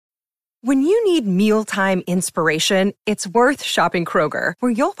When you need mealtime inspiration, it's worth shopping Kroger,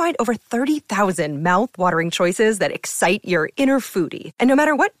 where you'll find over 30,000 mouth-watering choices that excite your inner foodie. And no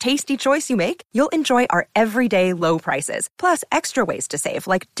matter what tasty choice you make, you'll enjoy our everyday low prices, plus extra ways to save,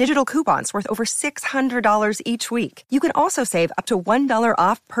 like digital coupons worth over $600 each week. You can also save up to $1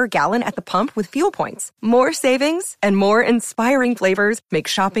 off per gallon at the pump with fuel points. More savings and more inspiring flavors make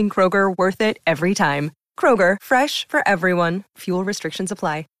shopping Kroger worth it every time. Kroger, fresh for everyone. Fuel restrictions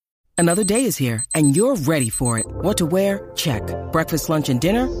apply. Another day is here, and you're ready for it. What to wear? Check. Breakfast, lunch, and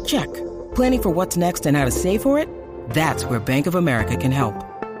dinner? Check. Planning for what's next and how to save for it? That's where Bank of America can help.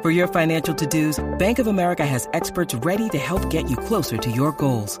 For your financial to-dos, Bank of America has experts ready to help get you closer to your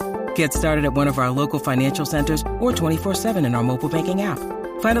goals. Get started at one of our local financial centers or 24/7 in our mobile banking app.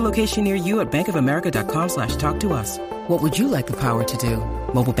 Find a location near you at bankofamerica.com/talktous. What would you like the power to do?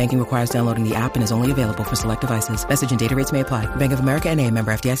 Mobile banking requires downloading the app and is only available for select devices. Message and data rates may apply. Bank of America N.A.,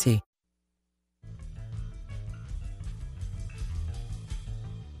 member FDIC.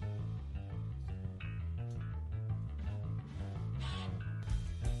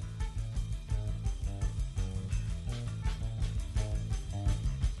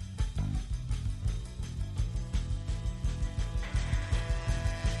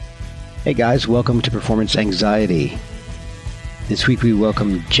 Hey guys, welcome to Performance Anxiety. This week we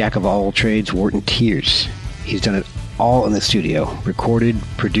welcome Jack of all trades, Wharton Tears. He's done it all in the studio, recorded,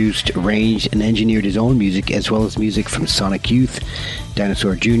 produced, arranged, and engineered his own music, as well as music from Sonic Youth,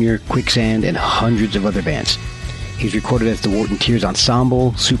 Dinosaur Jr., Quicksand, and hundreds of other bands. He's recorded as the Wharton Tears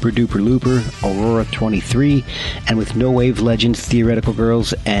Ensemble, Super Duper Looper, Aurora 23, and with No Wave legends Theoretical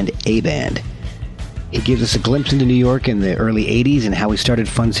Girls and A-Band. He gives us a glimpse into New York in the early 80s and how he started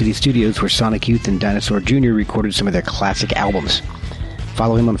Fun City Studios, where Sonic Youth and Dinosaur Jr. recorded some of their classic albums.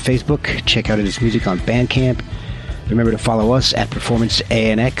 Follow him on Facebook, check out his music on Bandcamp. Remember to follow us at Performance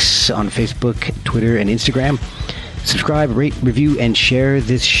ANX on Facebook, Twitter, and Instagram. Subscribe, rate, review, and share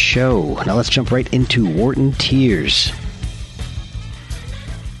this show. Now let's jump right into Wharton Tears.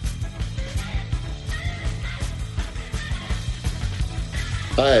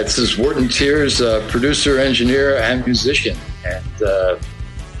 Hi, this is Wharton Tears, producer, engineer, and musician. And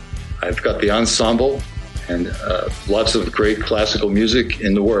I've got the ensemble and lots of great classical music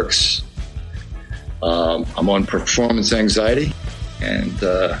in the works. I'm on Performance Anxiety, and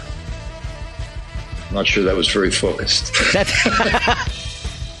I'm not sure that was very focused.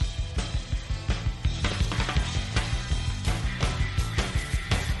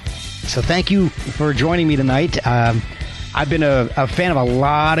 So thank you for joining me tonight. I've been a fan of a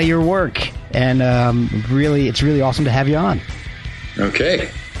lot of your work, and it's really awesome to have you on. Okay.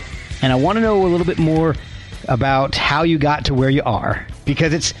 And I want to know a little bit more about how you got to where you are,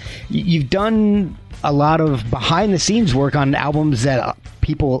 because you've done a lot of behind-the-scenes work on albums that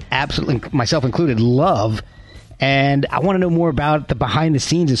people, absolutely, myself included, love, and I want to know more about the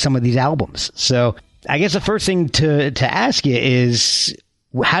behind-the-scenes of some of these albums. So I guess the first thing to ask you is,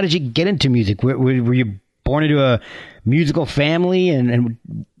 how did you get into music? Were you born into a musical family, and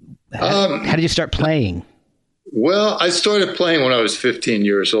how did you start playing? Well, I started playing when I was 15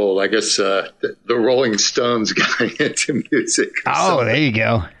 years old. I guess the Rolling Stones got me into music. Oh, there you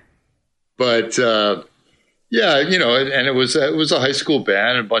go. But yeah, and it was a high school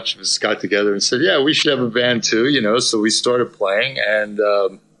band. A bunch of us got together and said, "Yeah, we should have a band too." So we started playing, and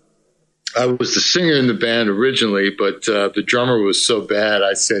I was the singer in the band originally, but the drummer was so bad.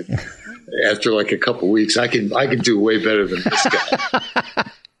 I said, after like a couple of weeks, I can do way better than this guy.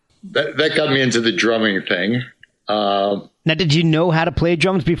 That got me into the drumming thing. Now, did you know how to play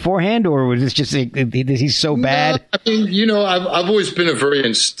drums beforehand, or was this just he's so bad? No, I mean, I've always been a very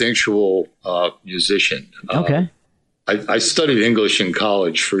instinctual musician. Okay. I studied English in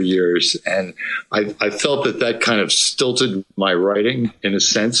college for years, and I felt that kind of stilted my writing in a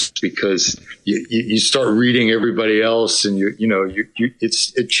sense, because you start reading everybody else, and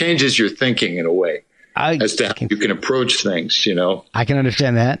it changes your thinking in a way as to how you can approach things. I can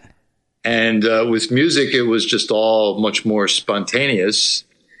understand that. And with music, it was just all much more spontaneous,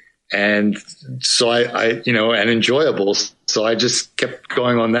 and so I and enjoyable. So I just kept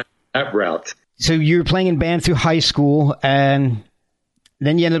going on that route. So you were playing in bands through high school, and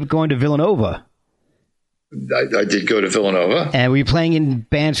then you ended up going to Villanova. I did go to Villanova. And were you playing in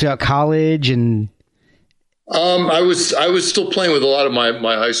bands throughout college? And I was still playing with a lot of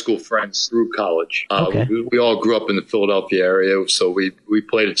my high school friends through college. Okay. We all grew up in the Philadelphia area, so we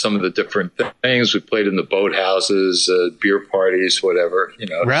played at some of the different things. We played in the boat houses, beer parties, whatever.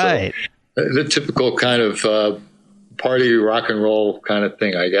 Right. So the typical kind of party rock and roll kind of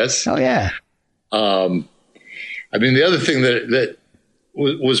thing, I guess. Oh yeah. I mean, the other thing that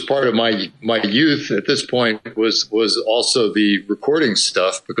was part of my youth at this point was also the recording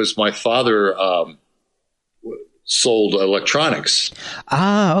stuff, because my father sold electronics.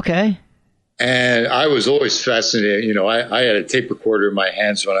 Ah, okay. And I was always fascinated. You know, I had a tape recorder in my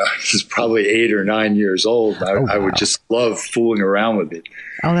hands when I was probably 8 or 9 years old. I would just love fooling around with it.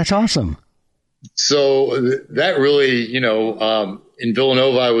 Oh, that's awesome. So that really, you know, in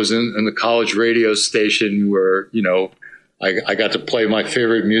Villanova, I was in the college radio station where, you know, I got to play my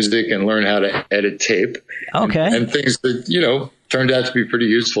favorite music and learn how to edit tape. Okay. And things that, you know, turned out to be pretty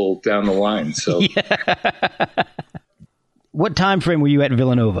useful down the line. So, yeah. What time frame were you at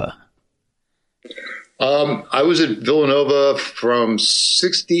Villanova? I was at Villanova from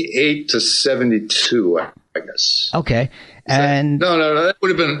 68 to 72, I guess. Okay. And no, that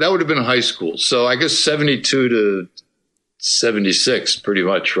would have been high school. So I guess 72 to 76, pretty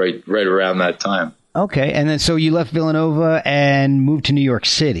much right around that time. Okay. And then so you left Villanova and moved to New York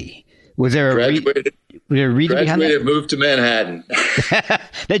City. Was there a reason behind that? Moved to Manhattan.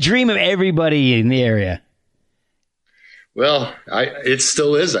 The dream of everybody in the area. Well, it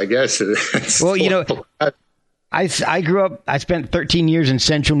still is, I guess. Well, you know, I grew up, I spent 13 years in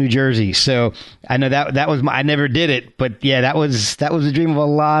central New Jersey. So I know that was I never did it, but yeah, that was the dream of a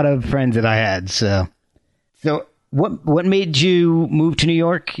lot of friends that I had. So what made you move to New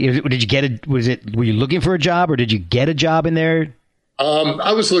York? Did you get were you looking for a job, or did you get a job in there?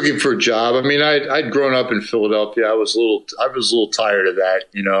 I was looking for a job. I mean, I'd grown up in Philadelphia. I was a little tired of that.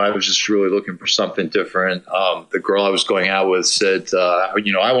 You know, I was just really looking for something different. The girl I was going out with said,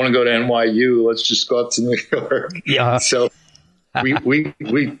 you know, I want to go to NYU. Let's just go up to New York. Yeah. So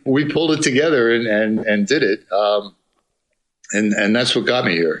we pulled it together and did it. And that's what got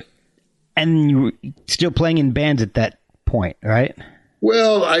me here. And you were still playing in bands at that point, right?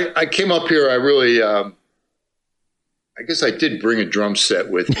 Well, I came up here. I really, I guess I did bring a drum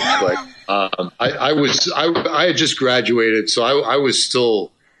set with me, but I had just graduated, so I was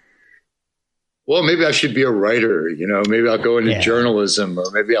still. Well, maybe I should be a writer. You know, maybe I'll go into journalism,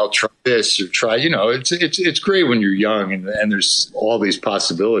 or maybe I'll try this or try. You know, it's great when you're young and there's all these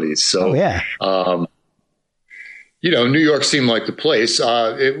possibilities. So, you know, New York seemed like the place.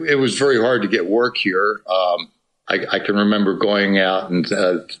 It was very hard to get work here. I can remember going out and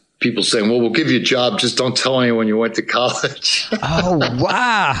people saying, well, we'll give you a job. Just don't tell anyone you went to college. Oh,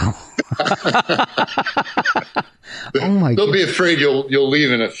 wow. Oh, my God. They'll be afraid you'll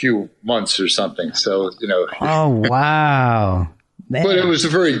leave in a few months or something. So, you know. Oh, wow. Man. But it was a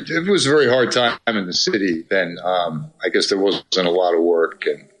very hard time in the city then. I guess there wasn't a lot of work.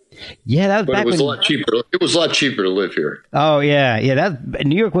 Yeah, that was but back it was when... a lot cheaper. It was a lot cheaper to live here. Oh, yeah. Yeah,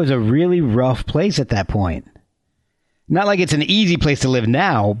 New York was a really rough place at that point. Not like it's an easy place to live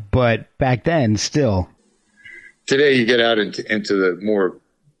now, but back then, still. Today, you get out into the more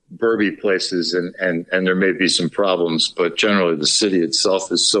burby places, and there may be some problems, but generally, the city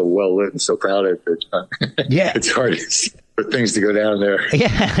itself is so well lit and so crowded that it's hard for things to go down there.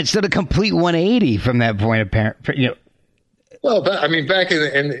 Yeah, it's sort of complete 180 from that point. You know. Well, I mean, back in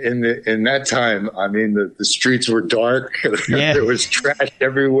that time, I mean, the streets were dark. Yeah. There was trash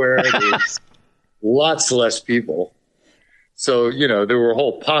everywhere. There was lots less people. So, you know, there were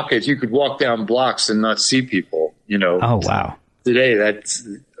whole pockets. You could walk down blocks and not see people, you know. Oh, wow. Today, that's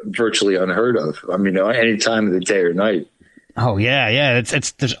virtually unheard of. I mean, any time of the day or night. Oh, yeah, yeah.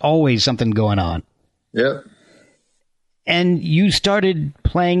 There's always something going on. Yeah. And you started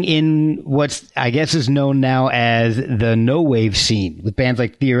playing in what I guess is known now as the no-wave scene with bands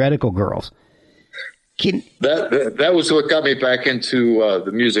like Theoretical Girls. That was what got me back into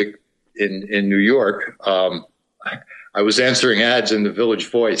the music in New York. I was answering ads in the Village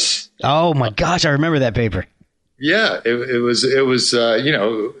Voice. Oh my gosh, I remember that paper. Yeah, it was you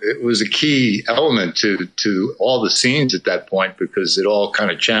know, it was a key element to all the scenes at that point, because it all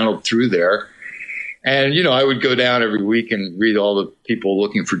kind of channeled through there. And you know, I would go down every week and read all the people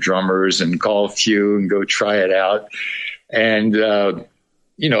looking for drummers and call a few and go try it out. And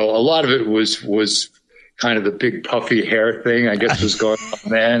you know, a lot of it was kind of the big puffy hair thing, I guess, was going on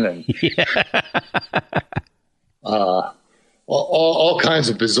then, and all kinds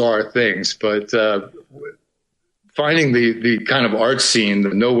of bizarre things. But finding the kind of art scene, the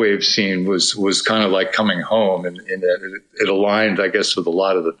no wave scene, was kind of like coming home, and it aligned, I guess, with a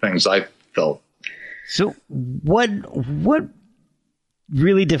lot of the things I felt. So what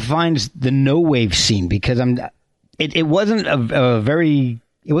really defines the no wave scene? Because it wasn't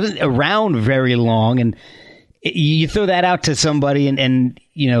it wasn't around very long, and you throw that out to somebody, and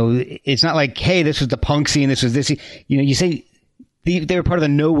you know, it's not like, hey, this was the punk scene, this was this. You know, you say they were part of the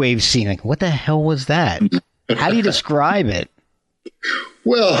no wave scene. Like, what the hell was that? How do you describe it?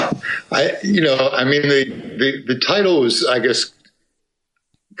 Well, I mean, the title was, I guess,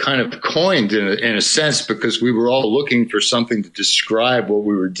 kind of coined in a sense because we were all looking for something to describe what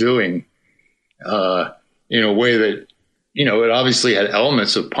we were doing in a way that, it obviously had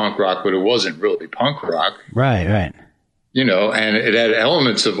elements of punk rock, but it wasn't really punk rock. Right. And it had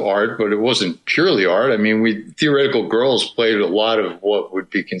elements of art, but it wasn't purely art. I mean, Theoretical Girls played a lot of what would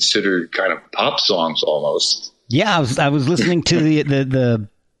be considered kind of pop songs almost. Yeah, I was listening to the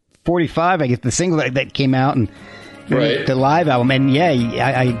 45, I guess, the single that came out, and right. The live album, and yeah,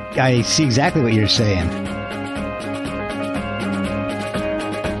 I see exactly what you're saying.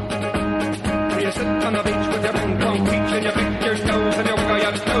 You sit on the beach with your ping pong beach and you pick your toes and you wiggle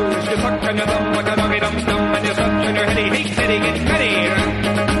your toes. You suck on your thumb like a doggy dum-dum and you suck on your heady. Hey, kitty, get ready.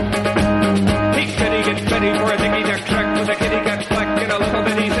 Hey, kitty, get ready for a dicky-duck track with a kitty cat black in a little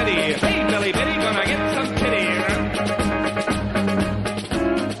bitty city. Hey, Billy Bitty, gonna get some kitty.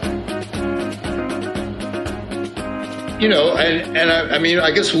 I mean,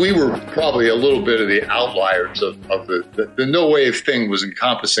 I guess we were probably a little bit of the outliers of the no wave thing was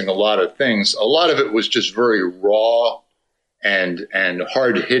encompassing a lot of things. A lot of it was just very raw and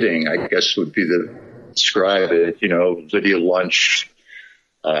hard hitting, I guess would be the describe it. Lydia Lunch,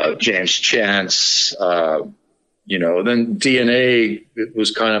 James Chance, then DNA, it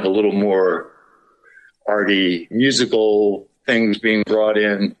was kind of a little more arty musical things being brought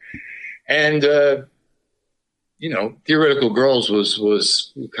in. And, Theoretical Girls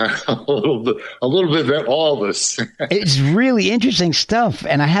was kind of a little bit of all of us. It's really interesting stuff,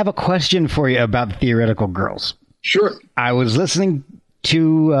 and I have a question for you about Theoretical Girls. Sure. I was listening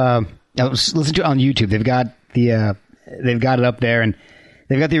to on YouTube. They've got it up there, and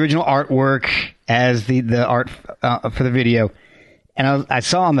they've got the original artwork as the art for the video. And I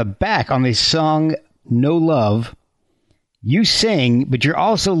saw on the back on the song "No Love," you sing, but you're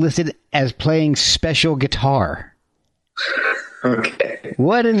also listed as playing special guitar. Okay.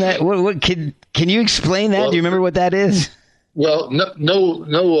 What in that? What can you explain that? Well, do you remember what that is? Well, no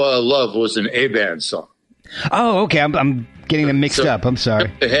Love was an A-band song. Oh, okay. I'm getting them mixed up. I'm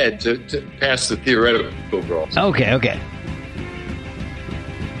sorry. Ahead to pass the Theoretical Girls. Okay.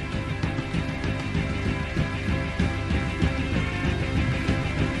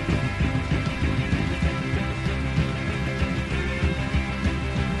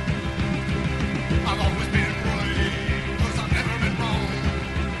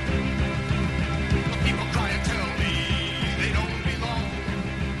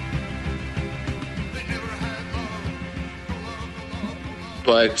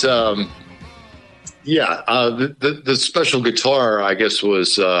 But the special guitar, I guess,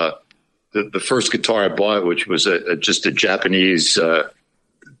 was the first guitar I bought, which was just a Japanese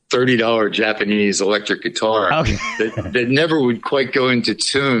 $30 Japanese electric guitar that never would quite go into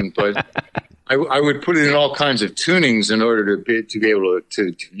tune, but I would put it in all kinds of tunings in order to be able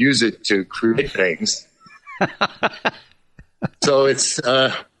to use it to create things. So it's.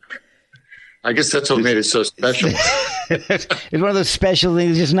 I guess that's what made it so special. It's one of those special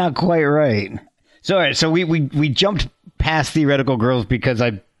things, just not quite right. So, all right, so we jumped past Theoretical Girls because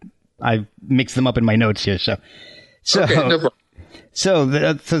I mixed them up in my notes here. So okay, no problem. So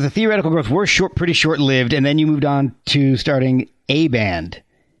the Theoretical Girls were pretty short lived, and then you moved on to starting a band.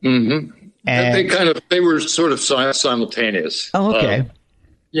 Mm-hmm. And they were sort of simultaneous. Oh, okay.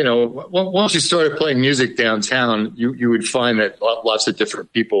 Once you started playing music downtown, you would find that lots of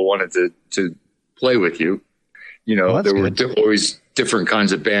different people wanted to play with you. There were always different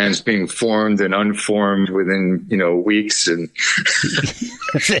kinds of bands being formed and unformed within, weeks and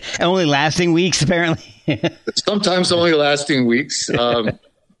only lasting weeks, apparently. Sometimes only lasting weeks.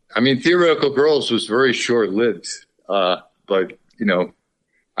 Theoretical Girls was very short lived, but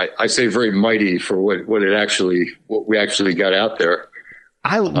I say very mighty for what we actually got out there.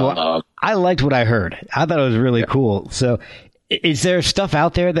 I liked what I heard. I thought it was really cool. So is there stuff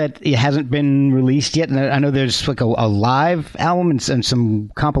out there that hasn't been released yet? And I know there's like a live album and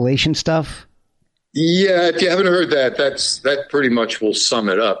some compilation stuff. Yeah, if you haven't heard that, that pretty much will sum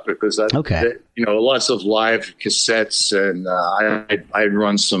it up because lots of live cassettes, and I'd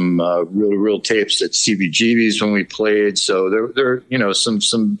run some real tapes at CBGB's when we played. So there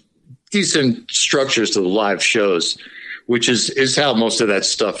some decent structures to the live shows, which is how most of that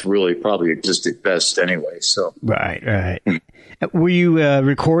stuff really probably existed best anyway. So right. Were you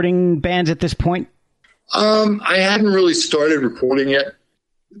recording bands at this point? I hadn't really started recording yet.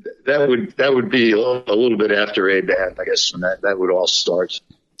 That would be a little bit after a band, I guess, when that would all start.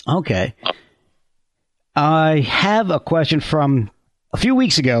 Okay. I have a question from a few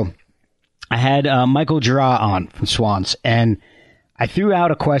weeks ago. I had Michael Jura on from Swans, and I threw out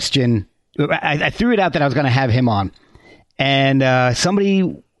a question. I threw it out that I was going to have him on. And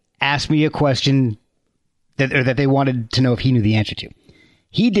somebody asked me a question that they wanted to know if he knew the answer to.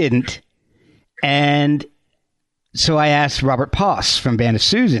 He didn't. And so I asked Robert Poss from Band of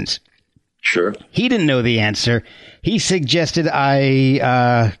Susans. Sure. He didn't know the answer. He suggested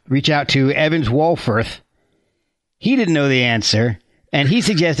I reach out to Evans Walforth. He didn't know the answer. And he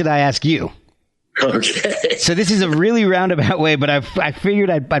suggested I ask you. Okay. So this is a really roundabout way, but I figured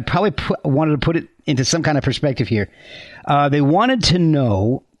I'd probably wanted to put it into some kind of perspective here. They wanted to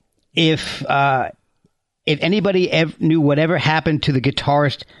know if anybody knew whatever happened to the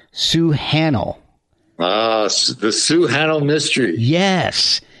guitarist Sue Hannell. The Sue Hannell mystery.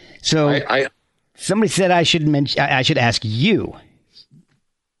 Yes. So somebody said I should ask you.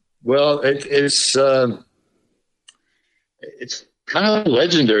 Well, it's kind of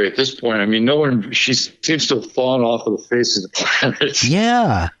legendary at this point. I mean, she seems to have fallen off of the face of the planet.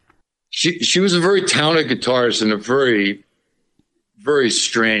 Yeah. She was a very talented guitarist and a very, very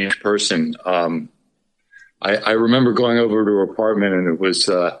strange person. I remember going over to her apartment, and it was,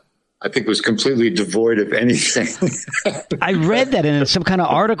 I think it was completely devoid of anything. I read that in some kind of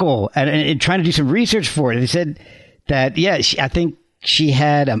article and trying to do some research for it. They said that, I think she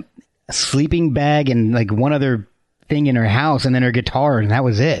had a sleeping bag and like one other thing in her house and then her guitar, and that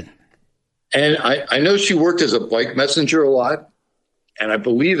was it. And I know she worked as a bike messenger a lot. And I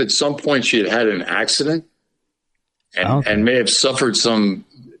believe at some point she had an accident and may have suffered some,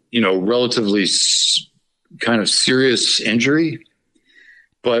 relatively kind of serious injury.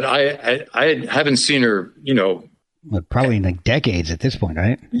 But I haven't seen her, probably in like decades at this point,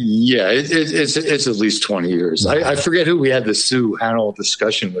 right? Yeah, it's at least 20 years. I forget who we had the Sue Hannell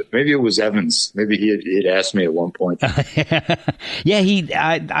discussion with. Maybe it was Evans. Maybe he had asked me at one point. Yeah,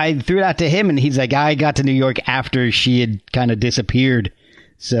 I threw it out to him, and he's like, I got to New York after she had kind of disappeared,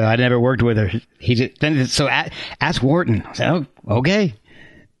 so I never worked with her. Ask Wharton. I said, oh, okay.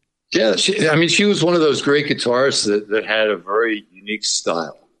 Yeah, she was one of those great guitarists that had a very unique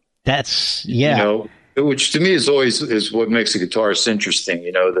style. That's, yeah. Which to me is what makes a guitarist interesting,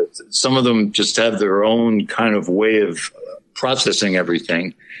 that some of them just have their own kind of way of processing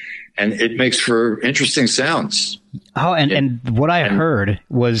everything, and it makes for interesting sounds. Oh, and what I heard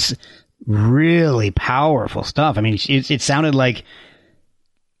was really powerful stuff. I mean, it sounded like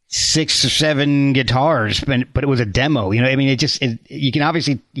 6 or 7 guitars, but it was a demo. I mean, you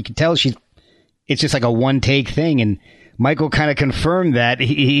can tell it's just like a one take thing. And Michael kind of confirmed that.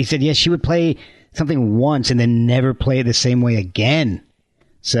 He said, yes, she would play something once and then never play it the same way again.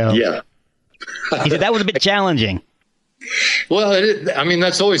 So yeah, he said that was a bit challenging. Well,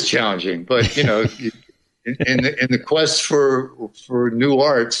 that's always challenging, but in the quest for new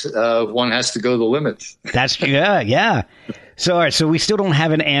art, one has to go the limits. That's yeah. So all right, so we still don't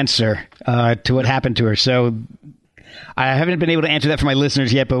have an answer to what happened to her. So I haven't been able to answer that for my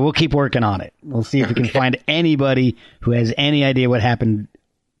listeners yet, but we'll keep working on it. We'll see if we can find anybody who has any idea what happened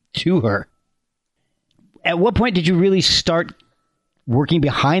to her. At what point did you really start working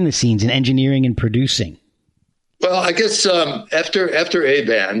behind the scenes in engineering and producing? Well, I guess after A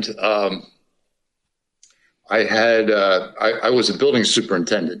Band, I was a building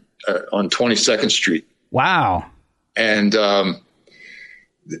superintendent on 22nd Street. Wow! And the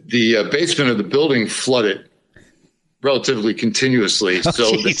basement of the building flooded relatively continuously,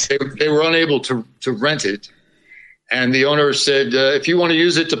 so they were unable to rent it. And the owner said, if you want to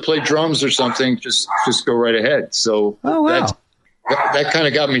use it to play drums or something, just go right ahead. So that kind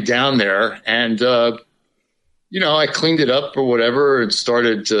of got me down there. And, I cleaned it up or whatever and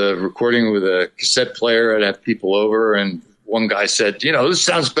started recording with a cassette player. I'd have people over. And one guy said, this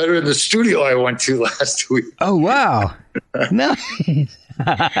sounds better than the studio I went to last week. Oh, wow. Nice.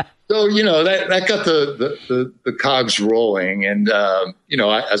 So, that got the cogs rolling. And,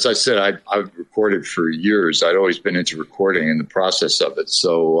 as I said, I've recorded for years. I'd always been into recording and the process of it.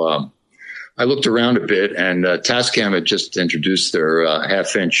 So I looked around a bit, and Tascam had just introduced their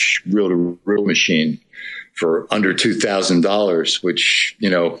half-inch reel-to-reel machine for under $2,000, which,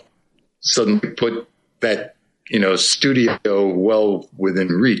 suddenly put that, studio well within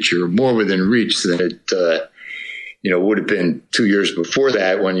reach, or more within reach than it would have been 2 years before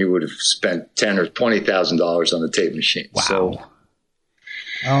that, when you would have spent $10,000 or $20,000 on a tape machine. Wow. So,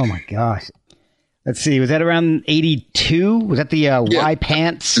 oh my gosh. Let's see. Was that around 82? Was that the Y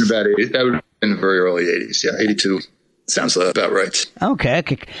Pants? About 80. That would have been the very early 80s. Yeah, 82. Sounds about right. Okay.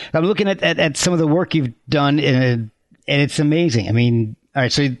 I'm looking at some of the work you've done, and it's amazing. I mean, all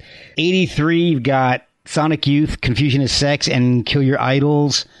right. So 83, you've got Sonic Youth, Confusion is Sex, and Kill Your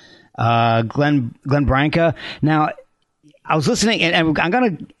Idols. Glenn Branca. Now, I was listening, and I'm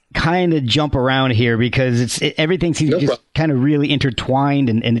going to kind of jump around here because everything seems just kind of really intertwined,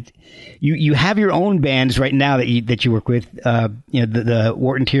 and you have your own bands right now that you work with, the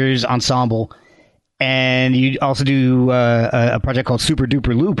Wharton Tears Ensemble, and you also do a project called Super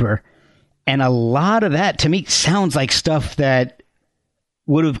Duper Looper, and a lot of that to me sounds like stuff that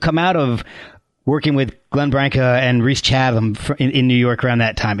would have come out of working with Glenn Branca and Reese Chatham in New York around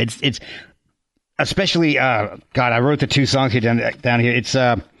that time. It's especially God, I wrote the two songs here down here. It's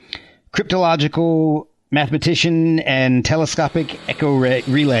Cryptological Mathematician and Telescopic Echo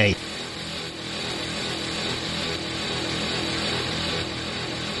Relay.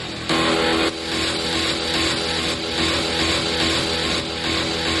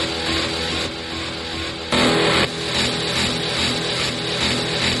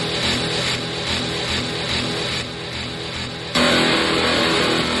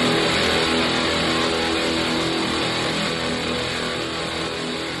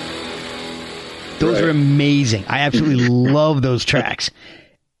 Those are amazing. I absolutely love those tracks.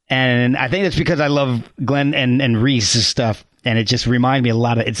 And I think that's because I love Glenn and Reese's stuff. And it just reminded me a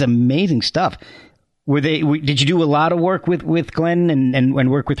lot of, it's amazing stuff. Did you do a lot of work with Glenn and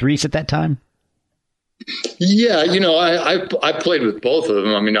work with Reese at that time? Yeah. I played with both of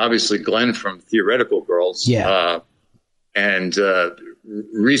them. I mean, obviously Glenn from Theoretical Girls. Yeah. And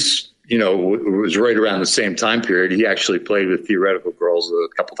Reese, was right around the same time period. He actually played with Theoretical Girls a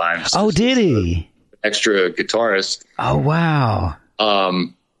couple times. Oh, did he? Extra guitarist. Oh, wow. But,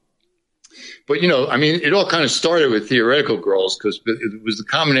 it all kind of started with Theoretical Girls because it was the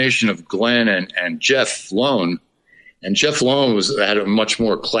combination of Glenn and Jeff Lone. And Jeff Lone had a much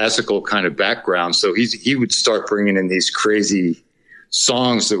more classical kind of background. So he would start bringing in these crazy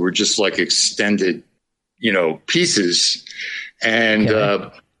songs that were just like extended, pieces.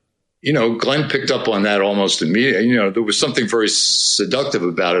 And, Glenn picked up on that almost immediately. There was something very seductive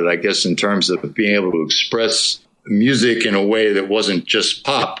about it, I guess, in terms of being able to express music in a way that wasn't just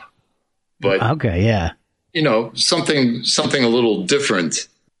pop, but something a little different.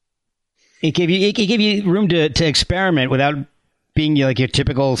 It gave you room to experiment without being like your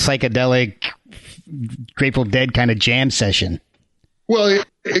typical psychedelic Grateful Dead kind of jam session. Well,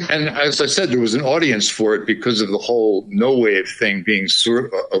 and as I said, there was an audience for it because of the whole no wave thing being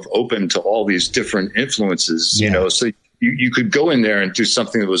sort of open to all these different influences, so you could go in there and do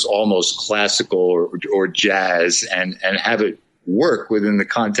something that was almost classical or jazz and have it work within the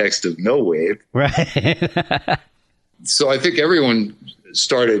context of no wave. Right. So I think everyone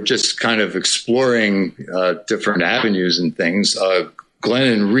started just kind of exploring different avenues and things. Glenn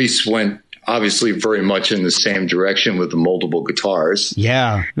and Reese went obviously very much in the same direction with the multiple guitars.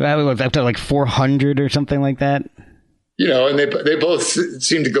 Yeah. That was up to like 400 or something like that. And they both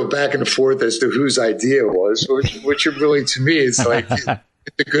seem to go back and forth as to whose idea it was, which really to me is like it's a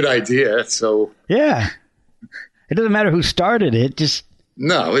good idea. So yeah, it doesn't matter who started it.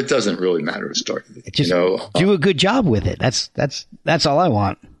 No, it doesn't really matter who started it. Just do a good job with it. That's all I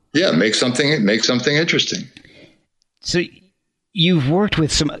want. Yeah, make something interesting. So you've worked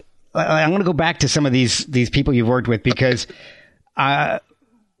with some. I'm going to go back to some of these people you've worked with because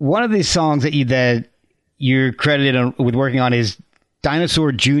one of these songs that you're credited with working on is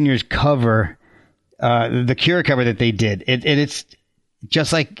Dinosaur Jr.'s cover, the Cure cover that they did. It's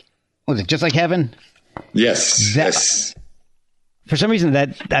just like, was it Just Like Heaven? Yes. Yes. For some reason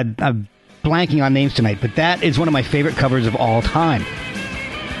I'm blanking on names tonight, but that is one of my favorite covers of all time.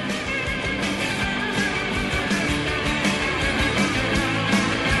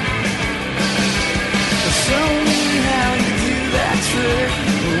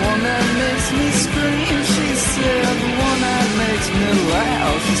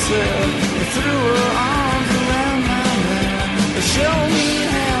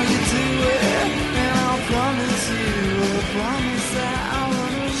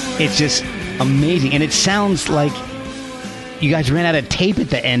 It's just amazing, and it sounds like you guys ran out of tape at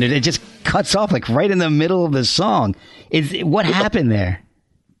the end, and it just cuts off like right in the middle of the song. What happened there?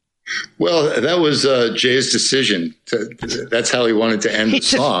 Well, that was Jay's decision. That's how he wanted to end the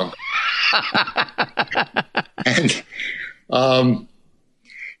song. And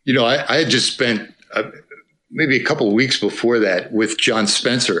I had just spent maybe a couple of weeks before that with John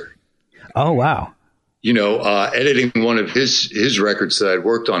Spencer. Oh, wow. Editing one of his records that I'd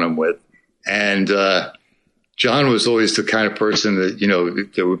worked on him with. And John was always the kind of person that,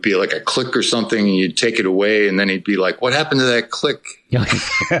 there would be like a click or something and you'd take it away. And then he'd be like, what happened to that click?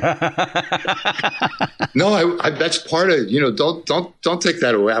 No, that's part of, don't take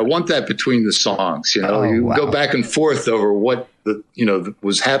that away. I want that between the songs, you go back and forth over what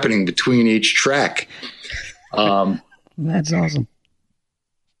was happening between each track. That's awesome.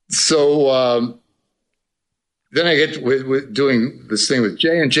 So then I get with doing this thing with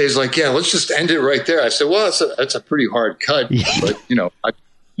Jay, and Jay's like, "Yeah, let's just end it right there." I said, "Well, that's a pretty hard cut, but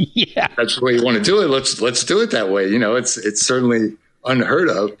Yeah, that's the way you want to do it. Let's do it that way. It's certainly unheard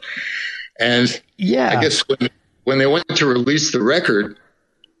of." And yeah, I guess when they went to release the record,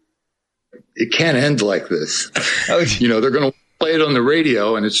 it can't end like this. Oh. They're going to play it on the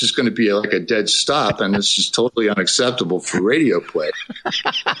radio, and it's just going to be like a dead stop, and it's just totally unacceptable for radio play.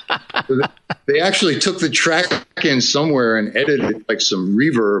 So they actually took the track in somewhere and edited like some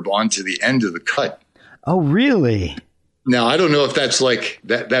reverb onto the end of the cut. Oh, really? Now, I don't know if that's like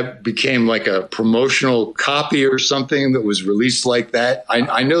that became like a promotional copy or something that was released like that.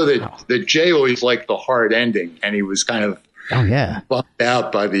 I know that Jay always liked the hard ending, and he was kind of bummed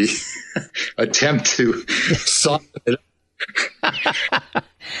out by the attempt to soften it up.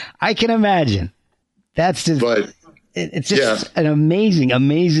 I can imagine. That's just, it's just an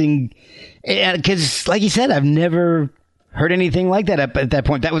amazing, because like you said, I've never heard anything like that at that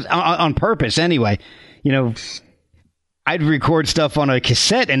point. That was on purpose anyway. I'd record stuff on a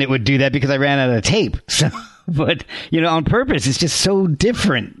cassette and it would do that because I ran out of tape. So, but on purpose, it's just so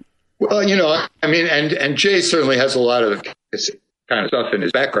different. Well, I mean, and Jay certainly has a lot of kind of stuff in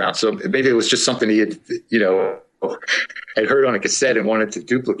his background. So maybe it was just something he had, had heard on a cassette and wanted to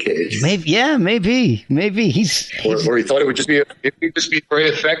duplicate. Maybe he's or he thought it would just be very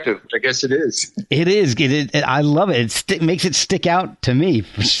effective. I guess it is. It is. I love it. It makes it stick out to me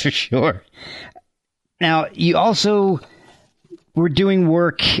for sure. Now, you also were doing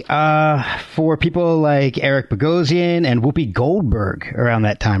work for people like Eric Bogosian and Whoopi Goldberg around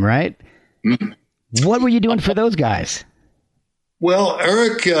that time, right? Mm-hmm. What were you doing for those guys? Well,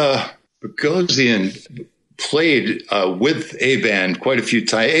 Eric Bogosian played with A-Band quite a few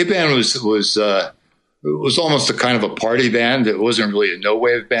times. A-Band was almost a kind of a party band. It wasn't really a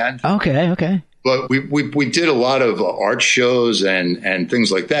no-wave band. Okay. But we did a lot of art shows and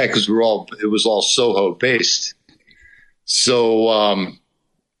things like that because it was all Soho based. So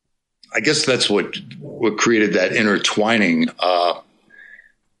I guess that's what created that intertwining.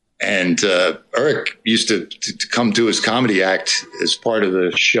 And Eric used to come to his comedy act as part of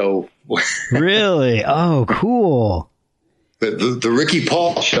the show. Really? Oh, cool. The Ricky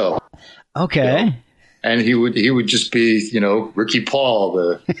Paul show. Okay. And he would just be, Ricky Paul,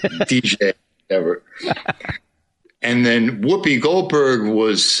 the DJ. Ever. And then Whoopi Goldberg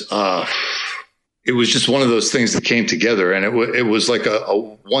was, it was just one of those things that came together. And it was like a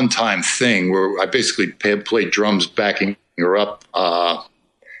one-time thing where I basically played drums backing her up.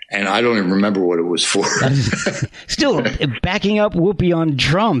 And I don't even remember what it was for. Still, backing up Whoopi on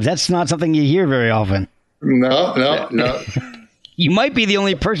drums, that's not something you hear very often. No. You might be the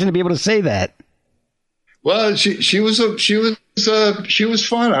only person to be able to say that. Well, she was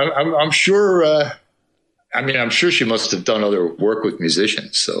fun. I'm sure. I'm sure she must have done other work with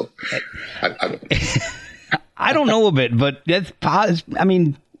musicians. So, I don't know a bit, but that's. I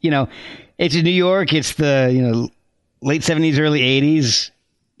mean, it's in New York. It's the late '70s, early '80s.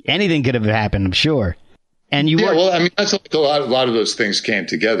 Anything could have happened, I'm sure. And you were. Well, I mean, that's like a lot of those things came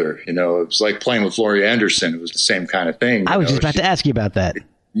together. It was like playing with Laurie Anderson. It was the same kind of thing. I was just about to ask you about that.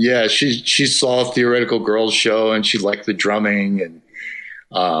 Yeah, she saw Theoretical Girls show and she liked the drumming, and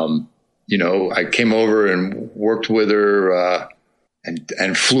I came over and worked with her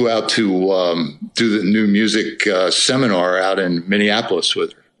and flew out to do the new music seminar out in Minneapolis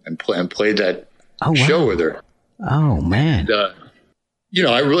with her and played that show with her. Oh man! And,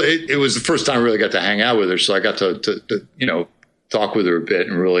 it was the first time I really got to hang out with her, so I got to talk with her a bit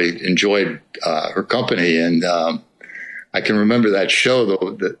and really enjoyed her company. And I can remember that show,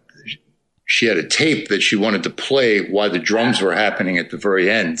 though, that she had a tape that she wanted to play while the drums were happening at the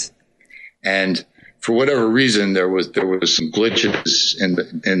very end. And for whatever reason, there was some glitches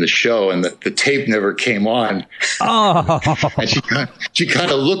in the show, and the tape never came on. Oh. And she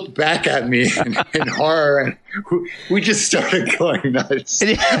kind of looked back at me in horror, and we just started going nuts.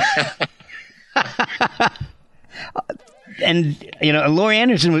 And Laurie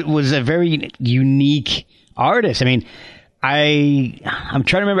Anderson was a very unique artist. I mean, I'm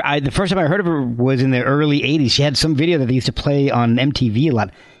trying to remember. The first time I heard of her was in the early 80s. She had some video that they used to play on MTV a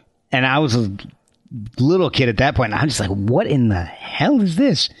lot. And I was a little kid at that point. And I'm just like, what in the hell is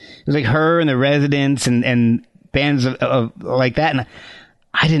this? It was like her and the Residents and bands of like that. And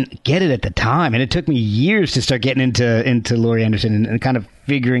I didn't get it at the time. And it took me years to start getting into Laurie Anderson and kind of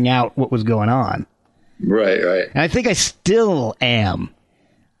figuring out what was going on. Right. And I think I still am.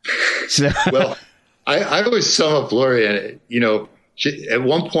 So. Well, I always sum up Laurie, and she, at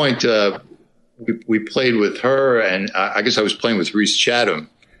one point we played with her, and I guess I was playing with Reese Chatham,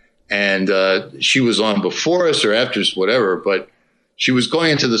 and she was on before us or after us, whatever, but she was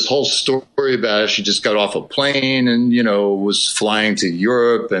going into this whole story about she just got off a plane and, was flying to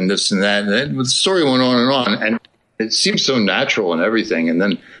Europe and this and that. And then the story went on and on. And it seemed so natural and everything. And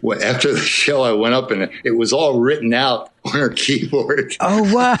then after the show, I went up and it was all written out on her keyboard. Oh,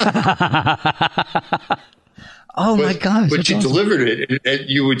 wow. My gosh. But she delivered it, and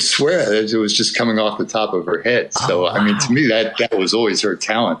you would swear that it was just coming off the top of her head. So, I mean, to me, that was always her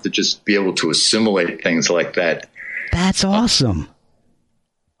talent, to just be able to assimilate things like that. That's awesome.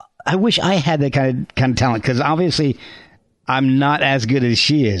 I wish I had that kind of talent, because obviously I'm not as good as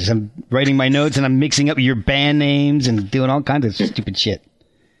she is. I'm writing my notes and I'm mixing up your band names and doing all kinds of stupid shit.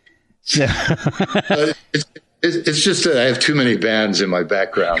 So it's just that I have too many bands in my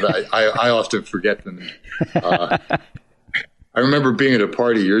background. I often forget them. I remember being at a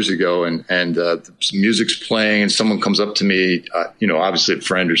party years ago and some music's playing and someone comes up to me, obviously a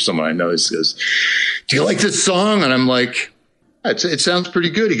friend or someone I know, says, "Do you like this song?" And I'm like, it sounds pretty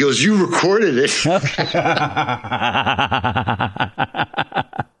good. He goes, "You recorded it."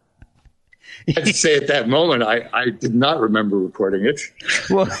 I had to say at that moment, I did not remember recording it.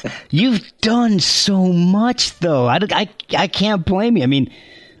 Well, you've done so much, though. I can't blame you. I mean,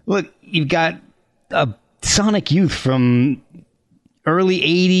 look, you've got a Sonic Youth from early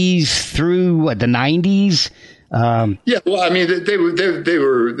 80s through the 90s. Yeah, well, I mean, they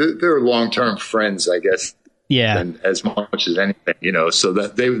were long-term friends, I guess. Yeah, and as much as anything, so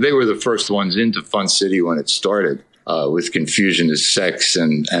that they were the first ones into Fun City when it started, with Confusion is Sex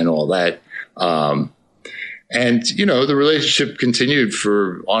and all that. And the relationship continued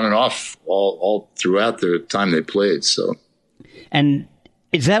for on and off all throughout the time they played. So, and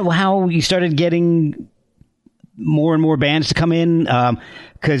is that how you started getting more and more bands to come in?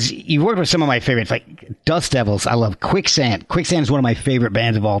 Because you worked with some of my favorites, like Dust Devils. I love Quicksand. Quicksand is one of my favorite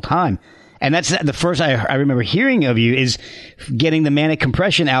bands of all time. And that's the first I remember hearing of you, is getting the Manic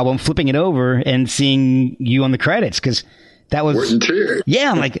Compression album, flipping it over, and seeing you on the credits, because that was Wharton Tier.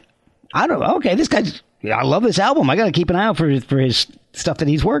 Yeah, I'm like, I don't know. Okay, this guy's. I love this album. I got to keep an eye out for his stuff that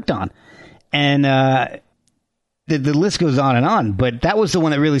he's worked on, and the list goes on and on. But that was the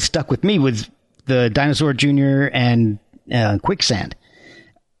one that really stuck with me, was the Dinosaur Jr. and Quicksand.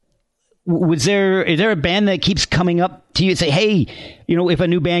 Is there a band that keeps coming up to you and say, "Hey, if a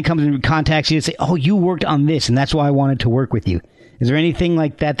new band comes and contacts you and say, 'Oh, you worked on this, and that's why I wanted to work with you'"? Is there anything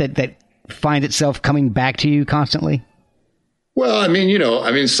like that finds itself coming back to you constantly? Well, I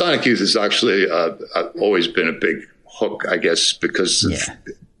mean, Sonic Youth has actually always been a big hook, I guess, because of,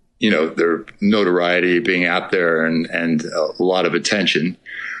 their notoriety, being out there, and a lot of attention.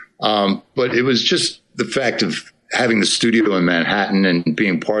 But it was just the fact of having the studio in Manhattan and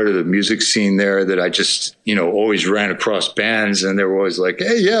being part of the music scene there that I just, always ran across bands, and they were always like,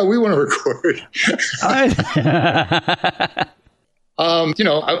 "Hey, yeah, we want to record."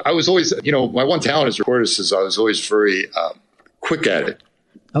 I was always, my one talent as a recordist is I was always very quick at it.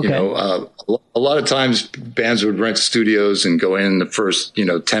 Okay. A lot of times bands would rent studios and go in the first,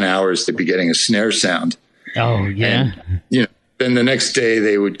 10 hours, they'd be getting a snare sound. Oh, yeah. And, then the next day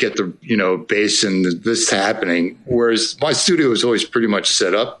they would get the, bass and this happening. Whereas my studio was always pretty much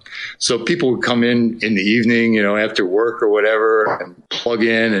set up. So people would come in the evening, after work or whatever, and plug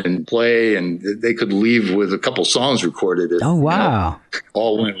in and play, and they could leave with a couple songs recorded. Oh, wow.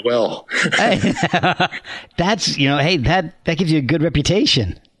 All went well. Hey, that's, hey, that gives you a good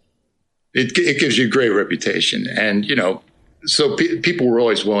reputation. It gives you a great reputation. And, so people were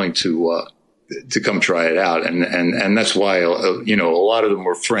always willing to come try it out. And that's why, a lot of them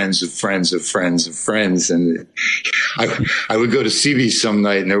were friends of friends of friends of friends. And I would go to CB some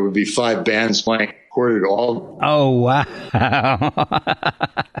night and there would be 5 bands playing, recorded all. Oh, wow.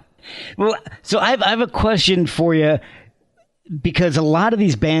 Well, so I have a question for you, because a lot of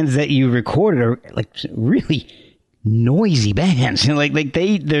these bands that you recorded are like really noisy bands.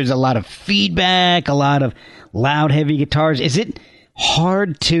 There's a lot of feedback, a lot of loud, heavy guitars. Is it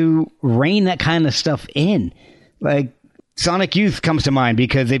hard to rein that kind of stuff in? Like Sonic Youth comes to mind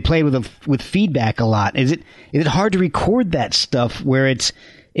because they play with feedback a lot. Is it hard to record that stuff where it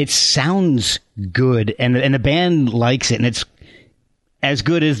sounds good and the band likes it and it's as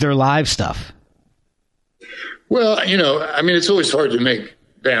good as their live stuff? Well, it's always hard to make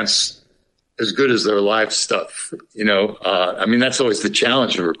bands as good as their live stuff. That's always the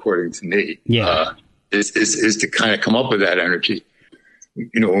challenge of recording to me. Yeah. Is to kind of come up with that energy.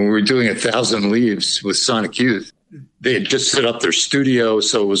 When we were doing 1,000 Leaves with Sonic Youth, they had just set up their studio,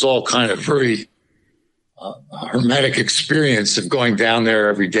 so it was all kind of very hermetic experience of going down there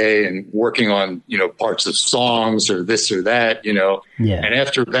every day and working on, parts of songs or this or that, Yeah. And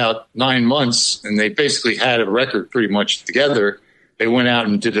after about 9 months, and they basically had a record pretty much together, they went out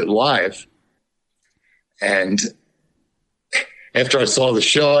and did it live. And after I saw the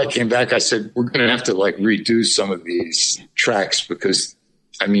show, I came back, I said, we're going to have to redo some of these tracks because,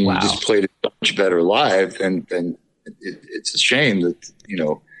 Wow. you just played it so much better live. And it's a shame that,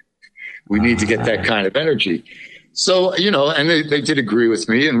 we need to get that kind of energy. So, and they did agree with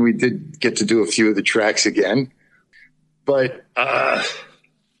me, and we did get to do a few of the tracks again. But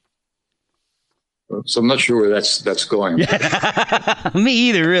so I'm not sure where that's going. Me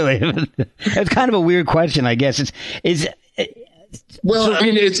either, really. It's kind of a weird question, I guess. Well,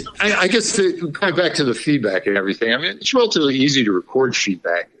 I guess going back to the feedback and everything, it's relatively easy to record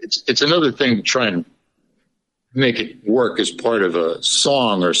feedback. It's another thing to try and make it work as part of a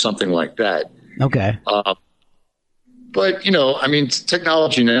song or something like that. Okay. But,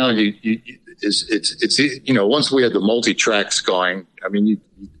 technology now, once we had the multi-tracks going,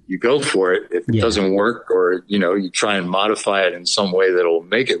 you go for it. If it doesn't work, or, you try and modify it in some way that'll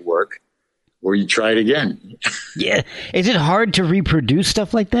make it work, or you try it again. Yeah. Is it hard to reproduce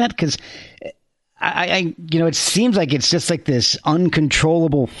stuff like that? Because it seems like it's just like this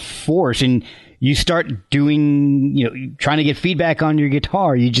uncontrollable force, and you start doing, trying to get feedback on your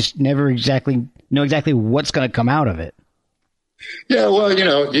guitar. You just never exactly know what's going to come out of it. Yeah, well,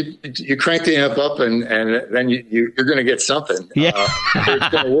 you crank the amp up, and then you're going to get something. Yeah. Whether it's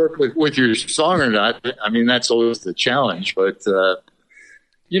going to work with your song or not, that's always the challenge. But I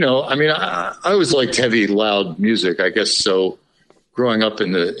always liked heavy, loud music. I guess so. Growing up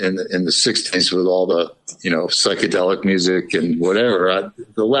in the 60s with all the psychedelic music and whatever,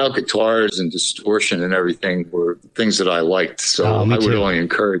 the loud guitars and distortion and everything were things that I liked. So I would only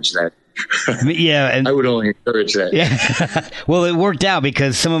encourage that. Yeah, and I would only encourage that. Yeah. Well, it worked out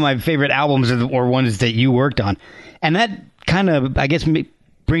because some of my favorite albums are ones that you worked on, and that kind of, I guess,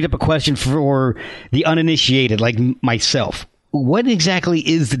 brings up a question for the uninitiated, like myself. What exactly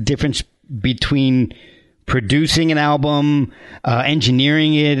is the difference between producing an album,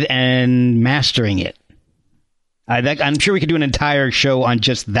 engineering it, and mastering it? I'm sure we could do an entire show on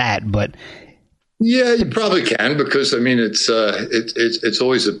just that, but yeah, you probably can, because it's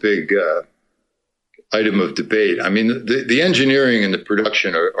always a big item of debate. The engineering and the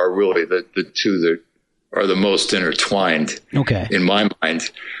production are really the two that are the most intertwined. Okay, in my mind.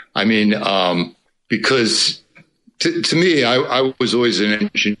 Because to me, I was always an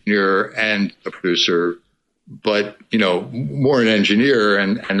engineer and a producer, but more an engineer,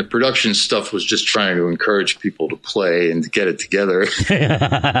 and the production stuff was just trying to encourage people to play and to get it together.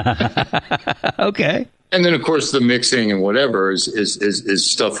 Okay. And then, of course, the mixing and whatever is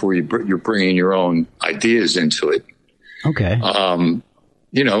stuff where you're bringing your own ideas into it. Okay.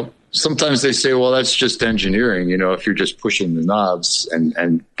 Sometimes they say, well, that's just engineering, if you're just pushing the knobs,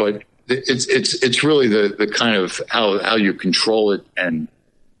 but it's really the kind of how you control it, and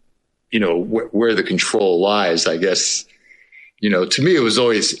where the control lies, I guess. To me, it was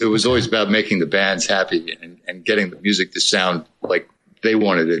always about making the bands happy and getting the music to sound like they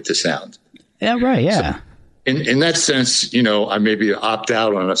wanted it to sound. Yeah, right. Yeah. So in that sense, I maybe opt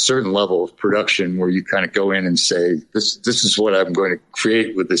out on a certain level of production where you kind of go in and say, this is what I'm going to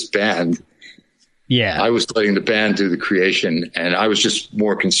create with this band. Yeah. I was letting the band do the creation, and I was just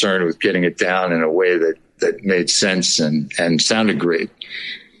more concerned with getting it down in a way that made sense and sounded great.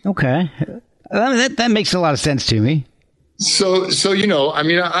 Okay. That makes a lot of sense to me. So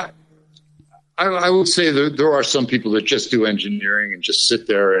I would say that there are some people that just do engineering and just sit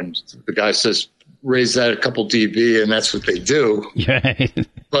there, and the guy says, raise that a couple dB, and that's what they do. Right.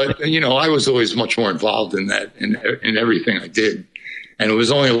 But, I was always much more involved in that, in everything I did. And it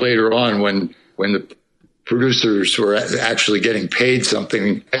was only later on when the producers were actually getting paid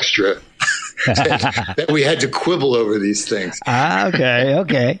something extra that we had to quibble over these things.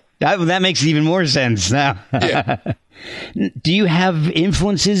 Okay. That makes even more sense now. Yeah. Do you have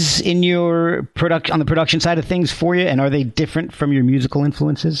influences in your on the production side of things for you, and are they different from your musical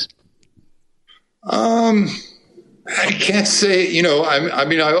influences? I can't say.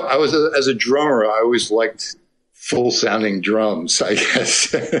 I was as a drummer, I always liked full sounding drums, I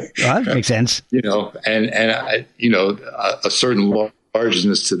guess. Well, that makes sense. And a certain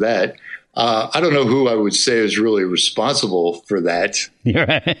largeness to that. I don't know who I would say is really responsible for that. You're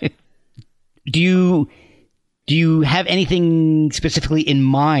right. Do you have anything specifically in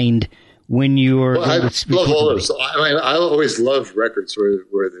mind when you're? Well, I love all those. I always love records where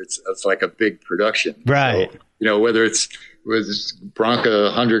it's like a big production, right? So, whether it's with Bronca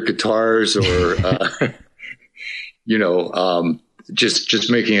 100 guitars or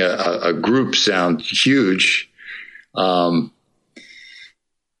just making a group sound huge.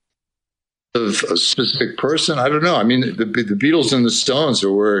 Of a specific person, I don't know. I mean, the Beatles and the Stones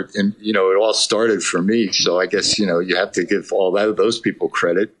are where, it all started for me. So I guess, you have to give all those people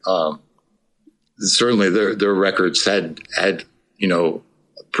credit. Certainly their records had, a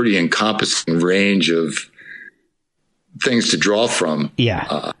pretty encompassing range of things to draw from.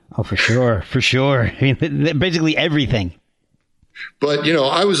 Yeah. For sure. I mean, basically everything. But,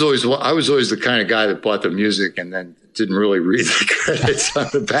 I was always the kind of guy that bought the music and then didn't really read the credits on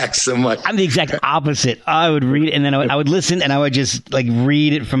the back so much. I'm the exact opposite. I would read it and then I would listen and I would just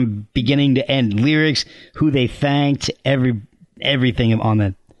read it from beginning to end. Lyrics, who they thanked, everything on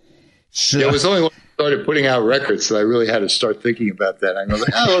that. So, it was only when I started putting out records that I really had to start thinking about that. I was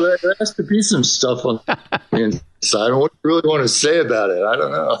like, there has to be some stuff on the inside. What do you really want to say about it? I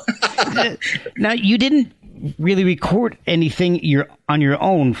don't know. Now, you didn't really record anything on your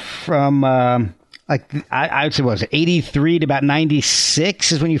own from I would say, what was it, 83 to about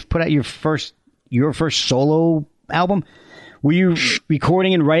 96 is when you put out your first solo album. Were you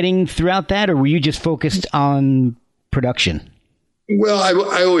recording and writing throughout that, or were you just focused on production? Well, I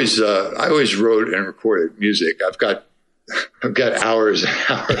always wrote and recorded music. I've got hours and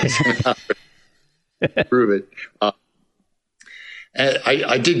hours and hours to prove it. And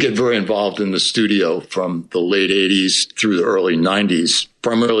I did get very involved in the studio from the late 80s through the early 90s,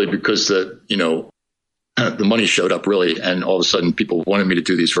 primarily because the money showed up, really, and all of a sudden people wanted me to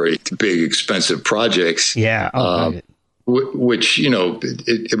do these very big, expensive projects. Yeah. Which,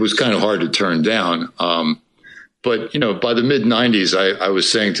 it was kind of hard to turn down. But, by the mid 90s, I was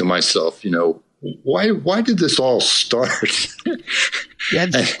saying to myself, why did this all start?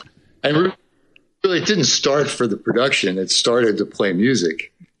 and really, it didn't start for the production. It started to play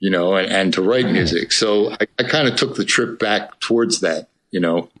music, and to write music. So I kind of took the trip back towards that,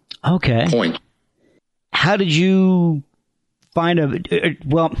 point. How did you find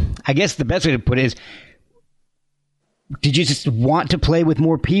well, I guess the best way to put it is, did you just want to play with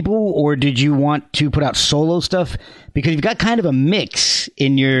more people, or did you want to put out solo stuff? Because you've got kind of a mix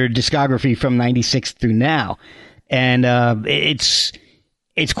in your discography from 96 through now. And it's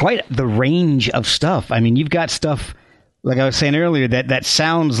quite the range of stuff. I mean, you've got stuff, like I was saying earlier, that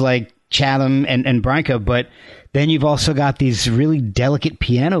sounds like Chatham and Branca, but then you've also got these really delicate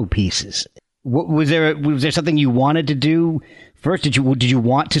piano pieces. Was there something you wanted to do first? Did you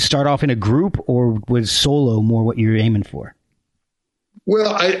want to start off in a group, or was solo more what you were aiming for?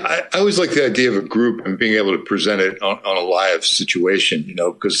 Well, I always like the idea of a group and being able to present it on a live situation,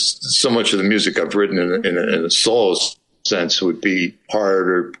 because so much of the music I've written in a solo sense would be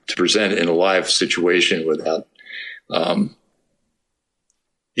harder to present in a live situation without,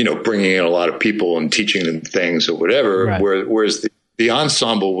 bringing in a lot of people and teaching them things or whatever. Right. Whereas the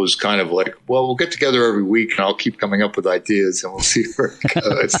ensemble was kind of like, well, we'll get together every week and I'll keep coming up with ideas and we'll see where it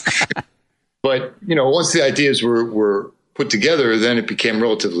goes. But, once the ideas were put together, then it became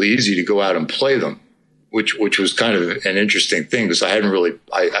relatively easy to go out and play them, which was kind of an interesting thing, because I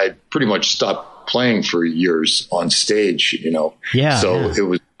pretty much stopped playing for years on stage, Yeah. So it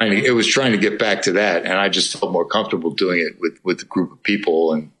was trying to get back to that. And I just felt more comfortable doing it with a group of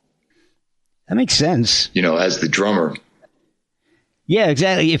people. And that makes sense. As the drummer. Yeah,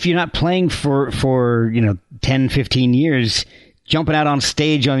 exactly. If you're not playing for 10, 15 years, jumping out on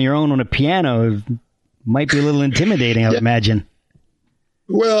stage on your own on a piano might be a little intimidating, I would imagine.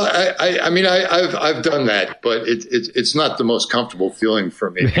 Well, I've done that, but it's not the most comfortable feeling for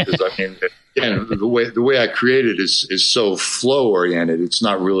me, because again, the way I create it is so flow oriented. It's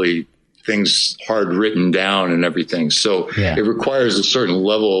not really things hard written down and everything. So It requires a certain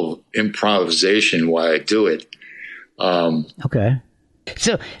level of improvisation while I do it. Okay.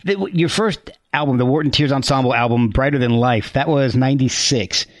 So your first album, the Wharton Tears Ensemble album, Brighter Than Life, that was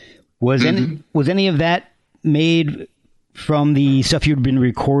 96. Was any of that made from the stuff you'd been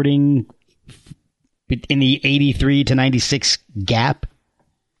recording in the 83 to 96 gap?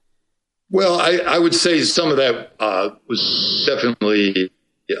 Well, I would say some of that was definitely,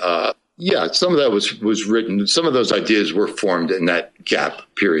 some of that was written. Some of those ideas were formed in that gap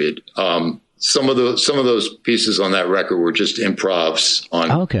period. Some of those pieces on that record were just improvs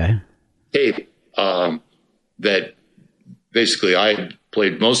on tape. That basically I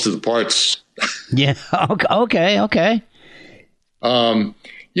played most of the parts. Yeah. Okay.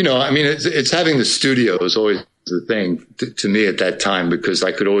 It's having the studio is always the thing to me at that time, because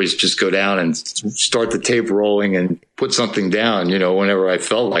I could always just go down and start the tape rolling and put something down, whenever I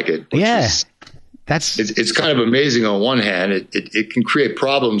felt like it. It's kind of amazing on one hand. It can create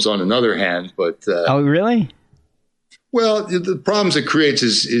problems on another hand, but oh, really? Well, the problems it creates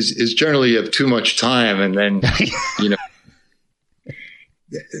is generally you have too much time, and then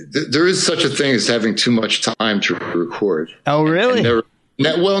there is such a thing as having too much time to record. Oh, really? And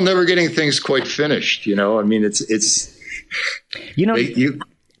never getting things quite finished. I mean, it's.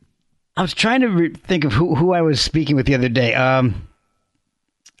 I was trying to think of who I was speaking with the other day.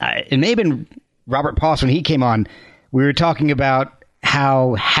 It may have been Robert Poss when he came on. We were talking about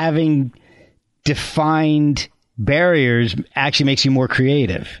how having defined barriers actually makes you more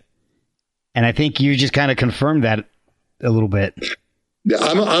creative. And I think you just kind of confirmed that a little bit. Yeah,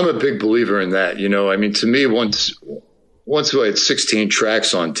 I'm a big believer in that. I mean, to me, once I had 16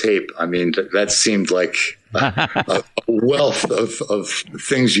 tracks on tape, I mean, that seemed like a wealth of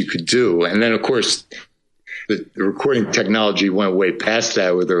things you could do. And then, of course, the recording technology went way past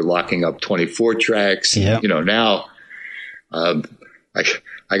that, where they're locking up 24 tracks. Yeah. Now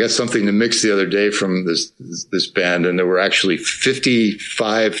I got something to mix the other day from this band, and there were actually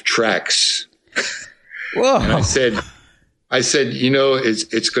 55 tracks. Whoa! And I said,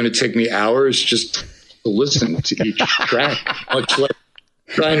 it's going to take me hours just to listen to each track, much less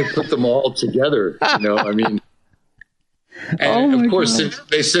trying to put them all together. I mean, and of course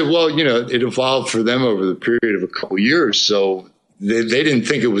they said, well, it evolved for them over the period of a couple of years, so they didn't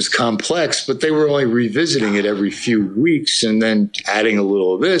think it was complex, but they were only revisiting it every few weeks and then adding a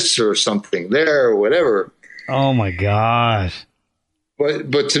little of this or something there or whatever. Oh my gosh!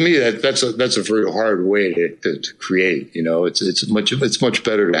 But to me, that's a very hard way to create. It's much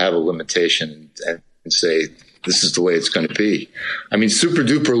better to have a limitation and say this is the way it's going to be. I mean, Super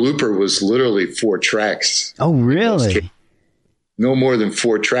Duper Looper was literally 4 tracks. Oh, really? No more than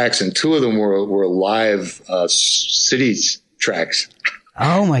 4 tracks, and 2 of them were live cities tracks.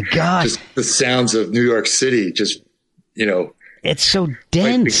 Oh my gosh! Just the sounds of New York City. It's so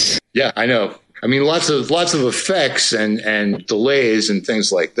dense. Yeah, I know. I mean, lots of effects and delays and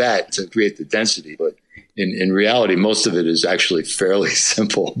things like that to create the density. But in reality, most of it is actually fairly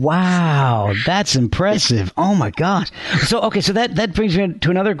simple. Wow, that's impressive. Oh my gosh. So that brings me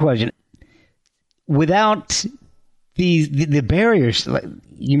to another question. Without the barriers, like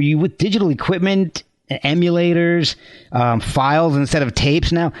you with digital equipment, emulators, files instead of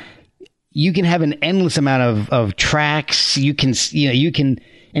tapes now, you can have an endless amount of tracks. You can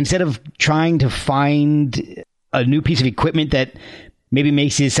instead of trying to find a new piece of equipment that maybe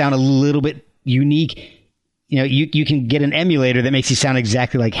makes it sound a little bit unique, you can get an emulator that makes you sound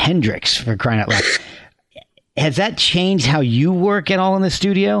exactly like Hendrix, for crying out loud. Has that changed how you work at all in the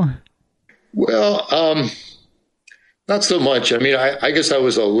studio? Well, not so much. I mean, I guess I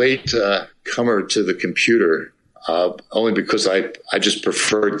was a late comer to the computer, only because I just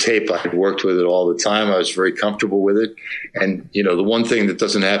preferred tape. I worked with it all the time. I was very comfortable with it. And, the one thing that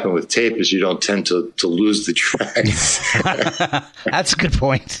doesn't happen with tape is you don't tend to lose the tracks. That's a good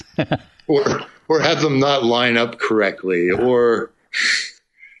point. or have them not line up correctly, or,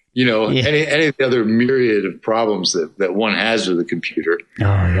 any of the other myriad of problems that one has with a computer. Oh,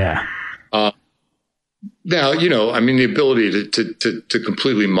 yeah. Now, I mean, the ability to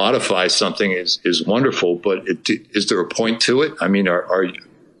completely modify something is wonderful, but is there a point to it? I mean,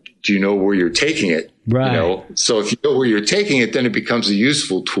 do you know where you're taking it? Right. So if you know where you're taking it, then it becomes a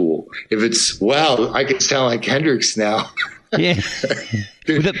useful tool. If it's, wow, I can sound like Hendrix now. Yeah.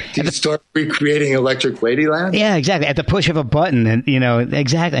 Do you start recreating Electric Ladyland? Yeah, exactly. At the push of a button, and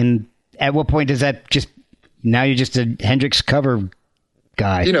exactly. And at what point does that now you're just a Hendrix cover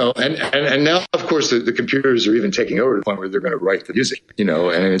guy? And now of course the computers are even taking over to the point where they're going to write the music. And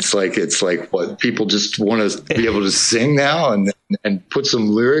it's like what people just want to be able to sing now and put some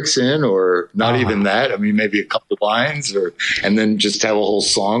lyrics in, or not even that. I mean, maybe a couple of lines, and then just have a whole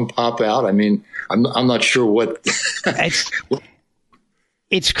song pop out. I mean, I'm not sure what.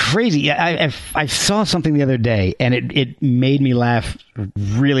 It's crazy. I saw something the other day, and it made me laugh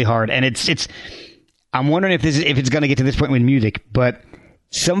really hard. And it's I'm wondering if it's going to get to this point with music, but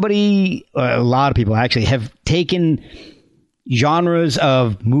a lot of people actually have taken genres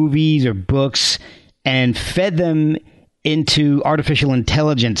of movies or books and fed them into artificial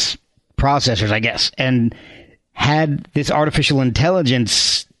intelligence processors, I guess, and had this artificial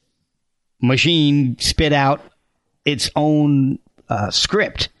intelligence machine spit out its own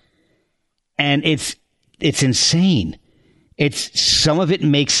script. And it's insane. Some of it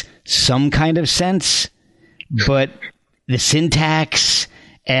makes some kind of sense, but the syntax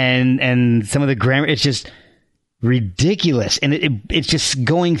and some of the grammar, it's just ridiculous. And it's just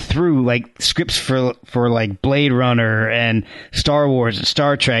going through like scripts for like Blade Runner and Star Wars and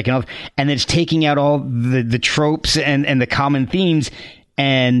Star Trek and it's taking out all the tropes and the common themes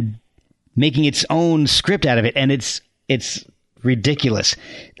and making its own script out of it. And it's it's ridiculous.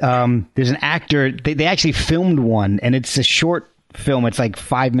 There's an actor, they actually filmed one, and it's a short film. It's like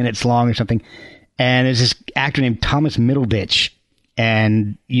 5 minutes long or something. And there's this actor named Thomas Middleditch,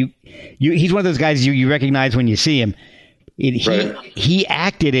 and he's one of those guys you recognize when you see him. He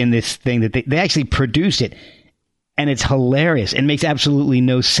acted in this thing that they actually produced it, and it's hilarious. It makes absolutely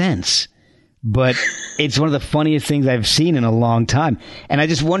no sense, but it's one of the funniest things I've seen in a long time. And I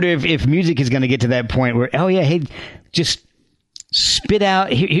just wonder if music is going to get to that point where, oh yeah, hey, just spit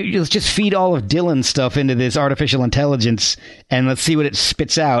out, here, let's just feed all of Dylan's stuff into this artificial intelligence, and let's see what it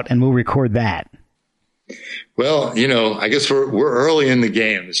spits out, and we'll record that. Well, I guess we're early in the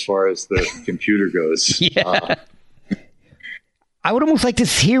game as far as the computer goes. Yeah. I would almost like to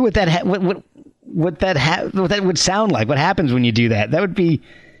hear what that would sound like. What happens when you do that?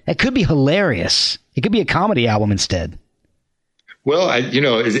 That could be hilarious. It could be a comedy album instead. Well,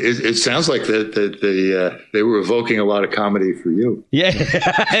 it sounds like that they were evoking a lot of comedy for you. Yeah,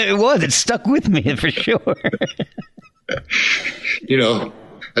 it was. It stuck with me for sure.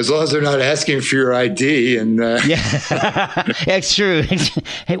 As long as they're not asking for your ID and yeah, that's true.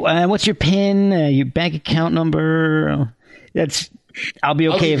 Hey, what's your PIN? Your bank account number? I'll be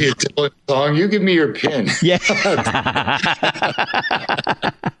okay. I'll give you a Dylan song. You give me your PIN. Yeah.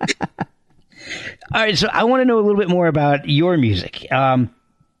 All right, so I want to know a little bit more about your music,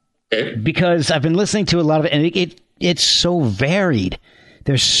 because I've been listening to a lot of it, and it's so varied.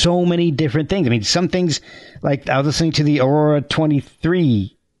 There's so many different things. I mean, some things, like I was listening to the Aurora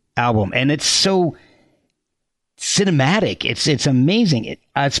 23 album, and it's so cinematic. It's amazing.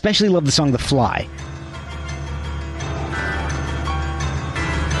 I especially love the song "The Fly."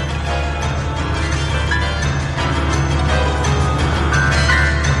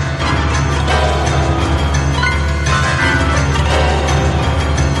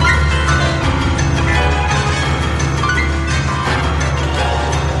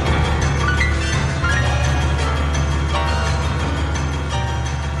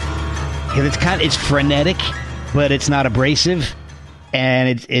 It's frenetic, but it's not abrasive,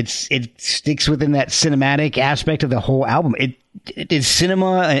 and it sticks within that cinematic aspect of the whole album. Is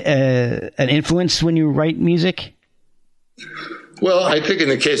cinema an influence when you write music? Well, I think in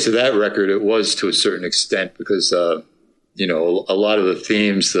the case of that record, it was to a certain extent because a lot of the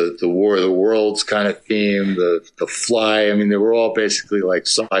themes, the War of the Worlds kind of theme, the Fly. I mean, they were all basically like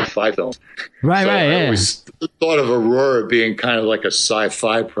sci-fi films. Right, so right. I always thought of Aurora being kind of like a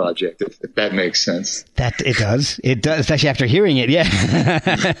sci-fi project, if that makes sense. That it does. It does, especially after hearing it. Yeah.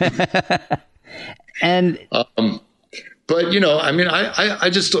 And but I mean,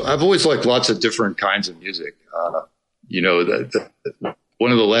 I've always liked lots of different kinds of music. One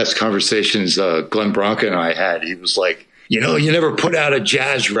of the last conversations Glenn Branca and I had, he was like, you never put out a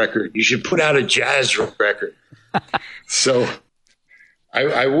jazz record. You should put out a jazz record. So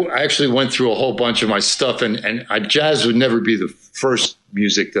I actually went through a whole bunch of my stuff, and jazz would never be the first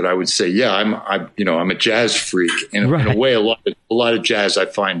music that I would say, yeah, I'm a jazz freak. In a way, a lot of jazz I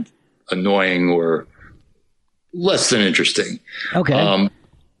find annoying or less than interesting. Okay.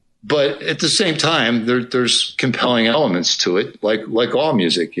 But at the same time, there's compelling elements to it, like all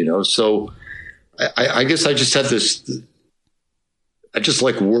music, So I guess I just have this. I just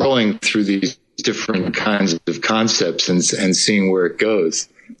like whirling through these different kinds of concepts and seeing where it goes.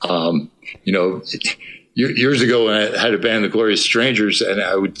 Years ago when I had a band, the Glorious Strangers, and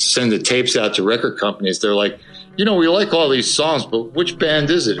I would send the tapes out to record companies. They're like, we like all these songs, but which band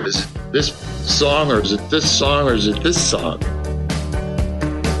is it? Is it this song, or is it this song, or is it this song?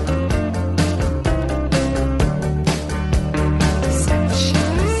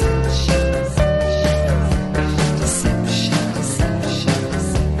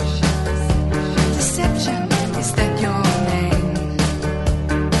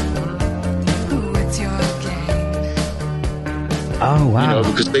 Oh wow!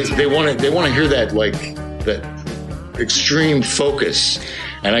 Because they want to hear that that extreme focus,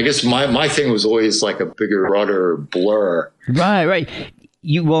 and I guess my thing was always like a bigger, broader blur. Right.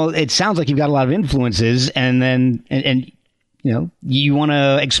 It sounds like you've got a lot of influences, and then and you want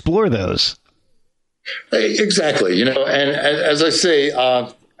to explore those. Exactly, and as I say,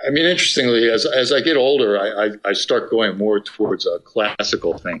 I mean, interestingly, as I get older, I start going more towards a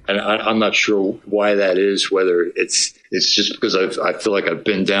classical thing, and I'm not sure why that is. Whether it's just because I feel like I've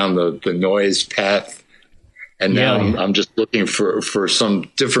been down the noise path, and now I'm just looking for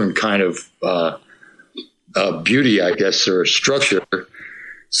some different kind of beauty, I guess, or structure.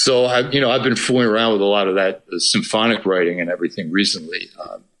 So I've been fooling around with a lot of that the symphonic writing and everything recently,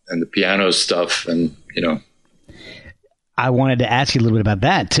 and the piano stuff, and I wanted to ask you a little bit about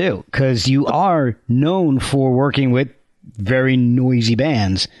that too, because you are known for working with very noisy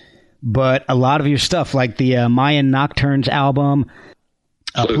bands. But a lot of your stuff, like the Mayan Nocturnes album,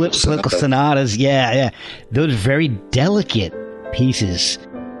 Political Sonatas, yeah, those very delicate pieces.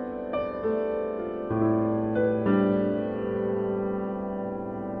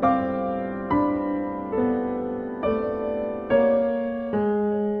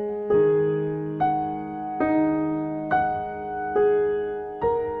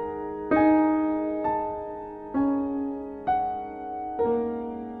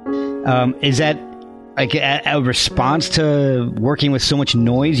 Is that like a response to working with so much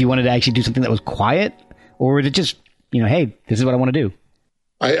noise? You wanted to actually do something that was quiet? Or was it just, hey, this is what I want to do?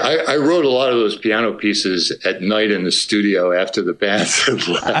 I wrote a lot of those piano pieces at night in the studio after the bands had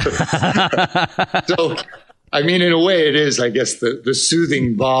left. So, I mean, in a way it is, I guess, the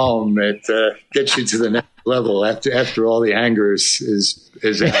soothing balm that gets you to the next level after all the anger is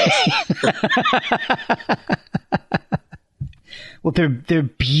out. Well, they're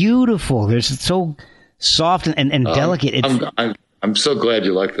beautiful. They're so soft and delicate. I'm so glad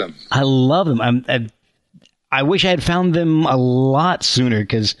you like them. I love them. I wish I had found them a lot sooner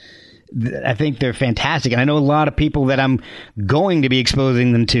because I think they're fantastic. And I know a lot of people that I'm going to be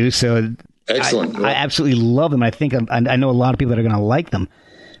exposing them to. So excellent. I absolutely love them. I think I know a lot of people that are going to like them.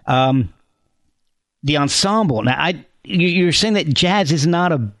 The ensemble. Now, you're saying that jazz is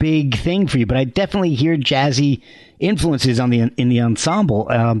not a big thing for you, but I definitely hear jazzy influences in the ensemble.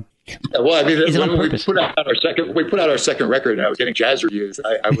 Well, I mean, when we put out our second record, and I was getting jazz reviews.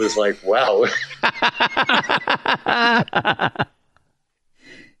 I was like, wow.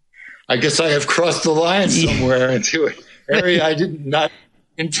 I guess I have crossed the line somewhere into an area I did not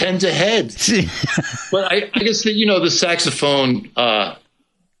intend to head. But I guess that the saxophone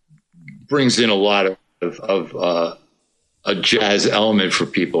brings in a lot of a jazz element for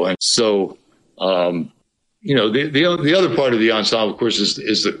people, and so. The other part of the ensemble, of course,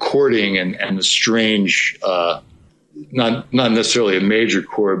 is the chording and the strange, not necessarily a major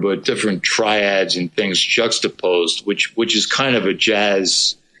chord, but different triads and things juxtaposed, which is kind of a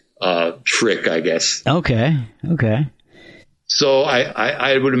jazz trick, I guess. Okay. So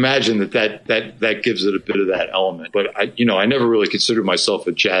I would imagine that gives it a bit of that element. But I never really considered myself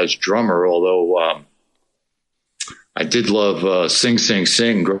a jazz drummer, although I did love Sing, Sing,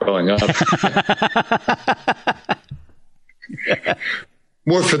 Sing growing up.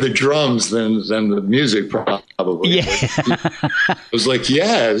 More for the drums than the music, probably. Yeah. It was like,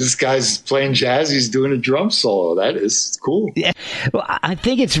 this guy's playing jazz. He's doing a drum solo. That is cool. Yeah. Well, I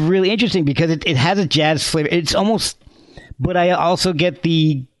think it's really interesting because it has a jazz flavor. It's almost, but I also get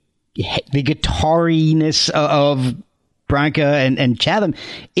the guitariness of Branca and Chatham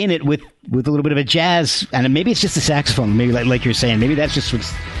in it with a little bit of a jazz, and maybe it's just the saxophone. Maybe like you're saying, maybe that's just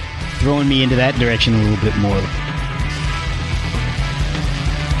what's throwing me into that direction a little bit more.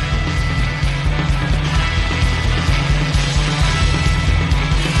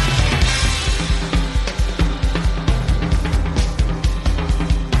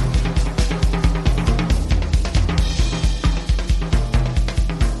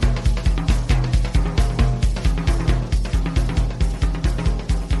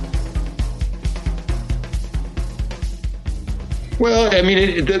 Well, I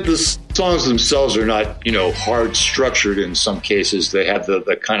mean, the songs themselves are not, hard structured in some cases. They have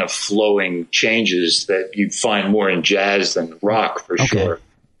the kind of flowing changes that you find more in jazz than rock, for sure.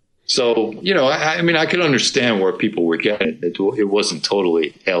 So, I mean, I can understand where people were getting it. It wasn't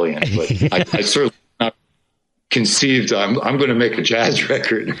totally alien, but I certainly not conceived I'm going to make a jazz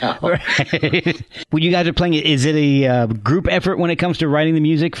record now. Right. When you guys are playing it, is it a group effort when it comes to writing the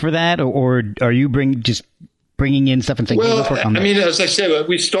music for that, or are you bringing in stuff and saying, well, I mean, as I said,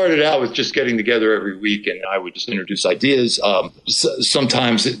 we started out with just getting together every week, and I would just introduce ideas.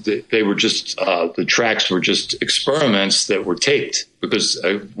 Sometimes they were just the tracks were just experiments that were taped because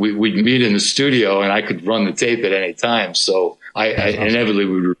we'd meet in the studio, and I could run the tape at any time. So I inevitably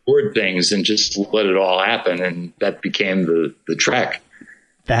would record things and just let it all happen, and that became the track.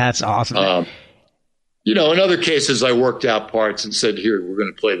 That's awesome. In other cases, I worked out parts and said, here, we're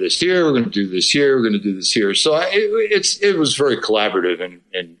going to play this here. We're going to do this here. We're going to do this here. So it was very collaborative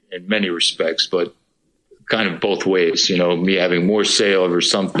in many respects, but kind of both ways, me having more say over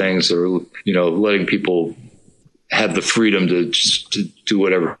some things or, letting people have the freedom to do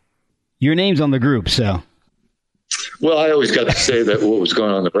whatever. Your name's on the group, so. Well, I always got to say that what was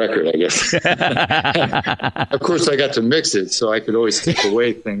going on the record, I guess. Of course, I got to mix it, so I could always take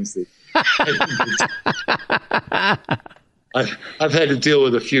away things that. I've had to deal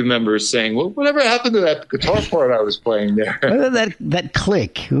with a few members saying, well, whatever happened to that guitar part I was playing there? That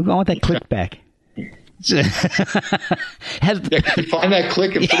click. I want that click back. Can you find that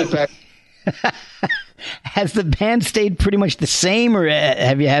click and put it back? Has the band stayed pretty much the same, or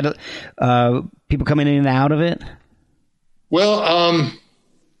have you had people coming in and out of it? Well,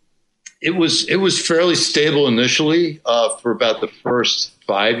 it was fairly stable initially for about the first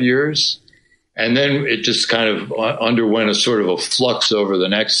 5 years, and then it just kind of underwent a sort of a flux over the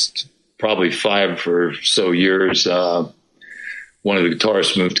next probably 5 or so years. One of the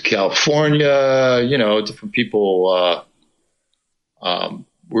guitarists moved to California. Different people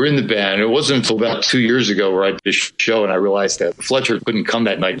were in the band. It wasn't until about 2 years ago where I did a show and I realized that Fletcher couldn't come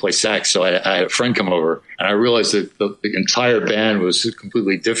that night and play sax. So I had a friend come over and I realized that the entire band was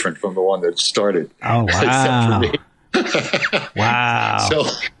completely different from the one that started. Oh, wow. Except for me. Wow. So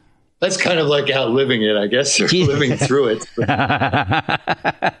that's kind of like outliving it, I guess, or living through it.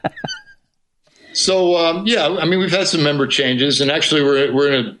 So, we've had some member changes, and actually we're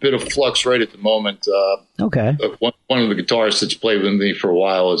in a bit of flux right at the moment. Okay. One of the guitarists that's played with me for a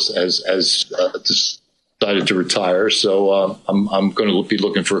while has decided to retire, so I'm going to be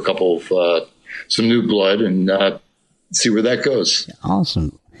looking for a couple of some new blood and see where that goes.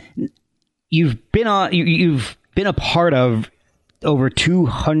 Awesome. You've been a part of over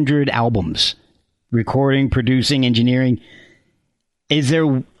 200 albums, recording, producing, engineering. Are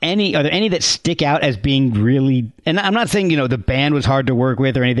there any that stick out as being really, and I'm not saying, the band was hard to work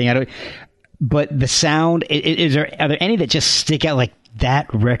with or anything, but the sound, are there any that just stick out like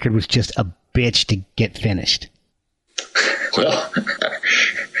that record was just a bitch to get finished? Well,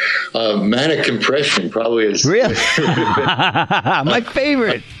 Manic Compression probably is really my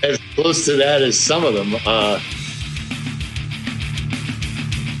favorite. As close to that as some of them.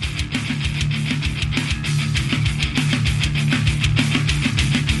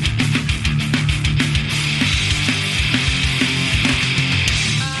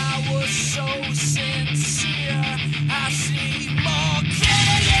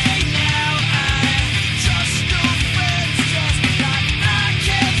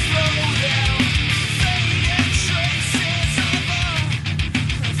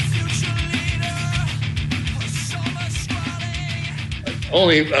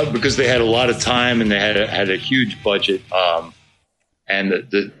 Only because they had a lot of time and they had a huge budget. And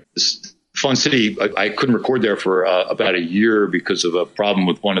the Fun City, I couldn't record there for about a year because of a problem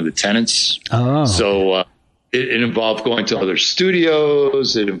with one of the tenants. Oh. So it involved going to other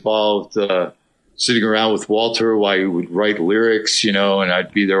studios. It involved sitting around with Walter while he would write lyrics, and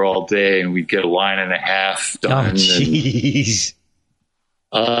I'd be there all day and we'd get a line and a half done. Oh, jeez.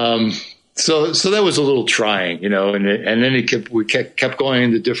 So that was a little trying, and then we kept going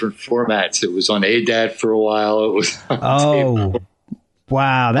into different formats. It was on ADAT for a while. It was on tape.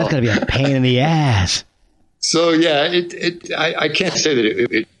 Wow, that's going to be a pain in the ass. So yeah, I can't say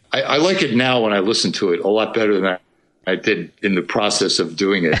that I like it now when I listen to it a lot better than I did in the process of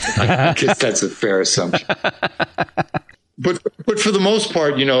doing it. I guess that's a fair assumption. But for the most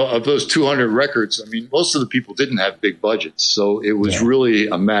part, of those 200 records, most of the people didn't have big budgets. So it was really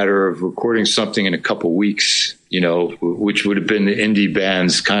a matter of recording something in a couple weeks, which would have been the indie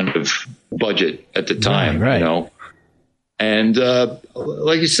band's kind of budget at the time, right. And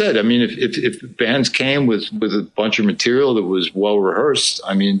like you said, if bands came with a bunch of material that was well rehearsed,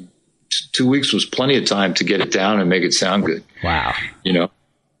 2 weeks was plenty of time to get it down and make it sound good. Wow.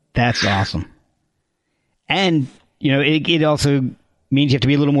 That's awesome. And it also means you have to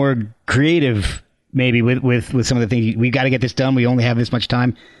be a little more creative, maybe with some of the things. We've got to get this done. We only have this much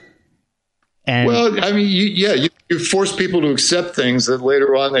time. And you force people to accept things that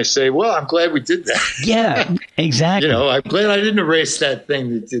later on they say, "Well, I'm glad we did that." Yeah, exactly. I'm glad I didn't erase that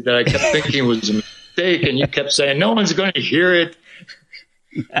thing that I kept thinking was a mistake, and you kept saying, "No one's going to hear it."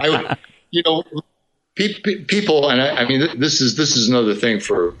 People, and this is another thing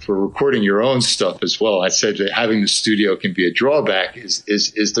for recording your own stuff as well. I said that having the studio can be a drawback.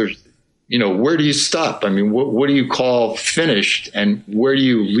 Is there, where do you stop? What do you call finished, and where do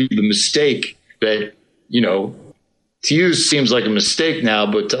you leave the mistake that to you seems like a mistake now,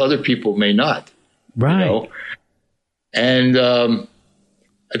 but to other people may not. Right. And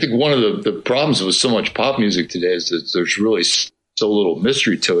I think one of the problems with so much pop music today is that there's really so little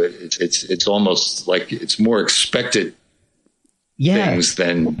mystery to it. It's almost like it's more expected things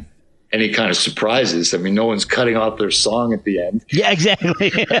than any kind of surprises. no one's cutting off their song at the end. Yeah,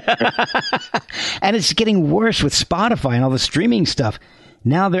 exactly. And it's getting worse with Spotify and all the streaming stuff.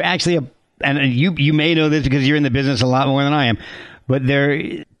 Now they're actually and you may know this because you're in the business a lot more than I am, but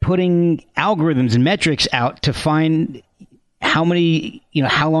they're putting algorithms and metrics out to find how many,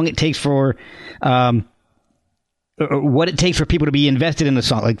 how long it takes for what it takes for people to be invested in the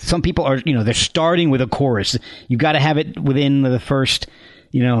song. Like some people are, they're starting with a chorus. You got to have it within the first,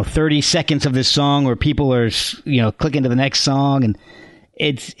 30 seconds of this song, or people are, clicking to the next song, and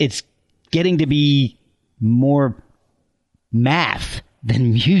it's getting to be more math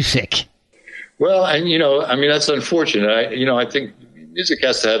than music. Well, and that's unfortunate. I think music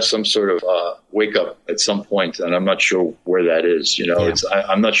has to have some sort of wake up at some point, and I'm not sure where that is.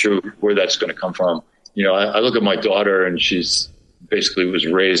 I'm not sure where that's going to come from. I look at my daughter, and she's basically was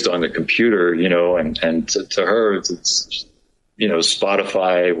raised on the computer, and to her, it's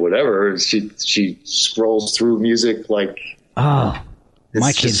Spotify, whatever. She scrolls through music like, oh,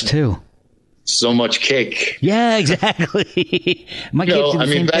 my kids too. So much cake. Yeah, exactly. My kids do the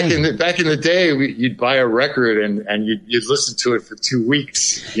same thing. Back in the day, you'd buy a record and you'd listen to it for 2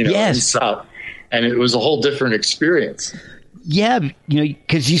 weeks, yes. And it was a whole different experience. Yeah,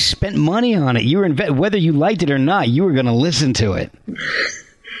 because you spent money on it. You were whether you liked it or not, you were going to listen to it.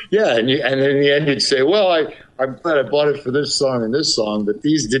 Yeah, and in the end, you'd say, "Well, I'm glad I bought it for this song and this song, but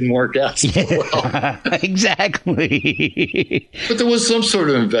these didn't work out so well." Exactly. But there was some sort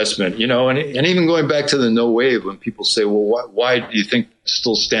of investment, and even going back to the no wave, when people say, "Well, why do you think it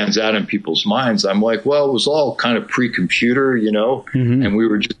still stands out in people's minds?" I'm like, "Well, it was all kind of pre-computer, mm-hmm. and we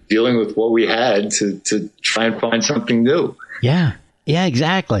were just dealing with what we had to try and find something new." Yeah,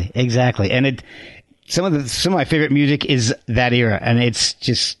 exactly. And some of my favorite music is that era, and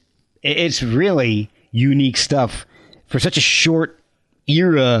it's really unique stuff for such a short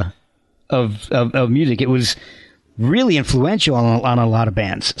era of music. It was really influential on a lot of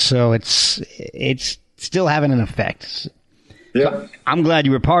bands, so it's still having an effect. Yeah, but I'm glad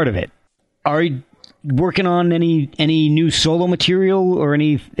you were part of it. Are you working on any new solo material or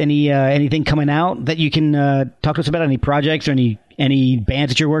anything coming out that you can talk to us about? Any projects or any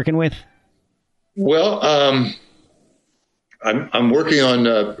bands that you're working with? Well, I'm working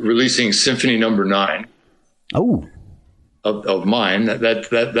on releasing Symphony Number 9. Oh, of mine.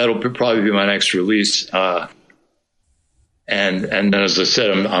 That'll probably be my next release. And then, as I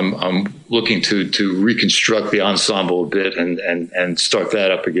said, I'm looking to reconstruct the ensemble a bit and start that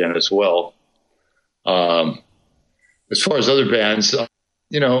up again as well. As far as other bands,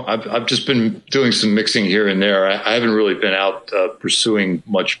 I've just been doing some mixing here and there. I haven't really been out pursuing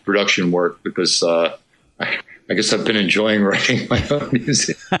much production work because I guess I've been enjoying writing my own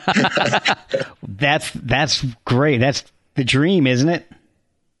music. That's great. That's the dream, isn't it?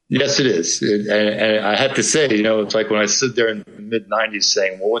 Yes, it is. And I have to say, it's like when I stood there in the mid-'90s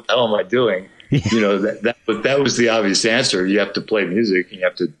saying, "Well, what the hell am I doing?" That was the obvious answer. You have to play music and you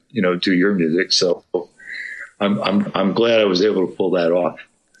have to, do your music. So I'm glad I was able to pull that off.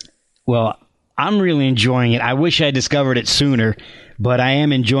 Well, I'm really enjoying it. I wish I discovered it sooner, but I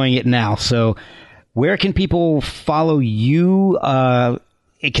am enjoying it now. So where can people follow you?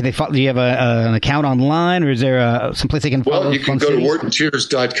 Can they follow? Do you have an account online, or is there someplace they can follow? Well, you can go to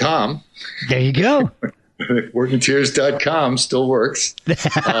WhartonTears.com. There you go. WhartonTears.com still works.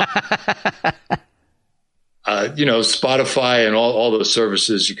 Spotify and all those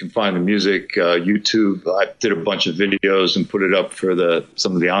services, you can find the music. YouTube, I did a bunch of videos and put it up for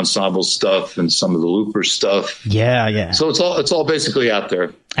some of the ensemble stuff and some of the looper stuff. Yeah. So it's all basically out there.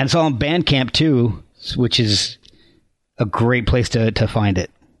 And it's all on Bandcamp too, which is a great place to find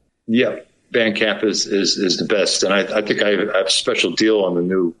it. Yeah, Bandcamp is the best, and I think I have a special deal on the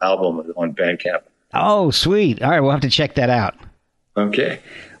new album on Bandcamp. Oh, sweet! All right, we'll have to check that out. Okay.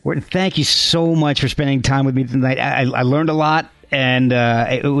 Wharton, thank you so much for spending time with me tonight. I learned a lot, and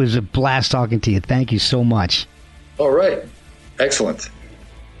it was a blast talking to you. Thank you so much. All right. Excellent.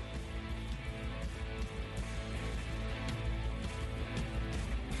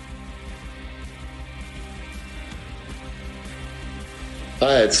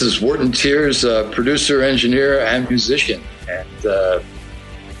 Hi, this is Wharton Tears, producer, engineer, and musician. And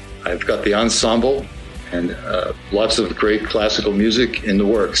I've got the ensemble and lots of great classical music in the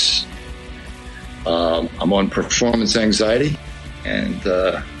works. I'm on performance anxiety, and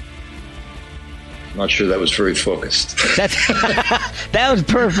I'm not sure that was very focused. That was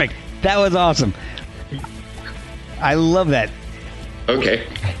perfect. That was awesome. I love that. Okay.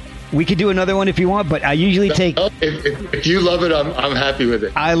 We could do another one if you want, but I usually take... If you love it, I'm happy with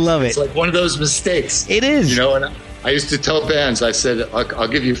it. I love it. It's like one of those mistakes. It is. And I used to tell bands, I said, I'll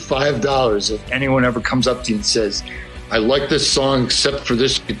give you $5 if anyone ever comes up to you and says, "I like this song except for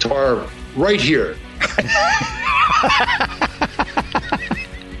this guitar right here."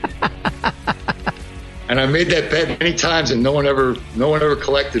 And I made that bet many times, and no one ever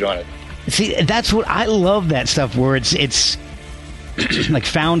collected on it. See, that's what I love, that stuff where it's like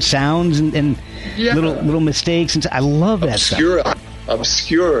found sounds and little mistakes. And I love that stuff.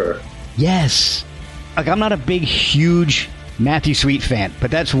 Obscure. Yes. Like, I'm not a big, huge Matthew Sweet fan,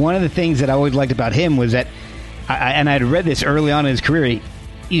 but that's one of the things that I always liked about him was that, and I'd read this early on in his career.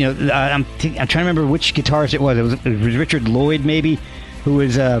 I'm trying to remember which guitarist it was. It was Richard Lloyd, maybe, who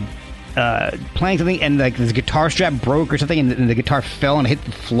was playing something, and like his guitar strap broke or something, and the guitar fell and hit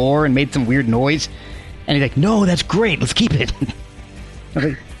the floor and made some weird noise. And he's like, "No, that's great. Let's keep it." I was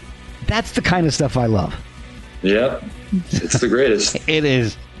like, that's the kind of stuff I love. Yeah, it's the greatest. It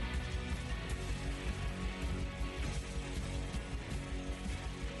is.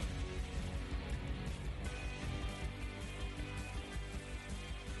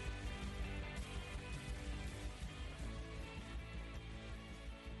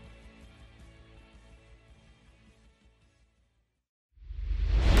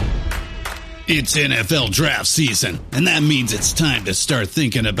 It's NFL draft season, and that means it's time to start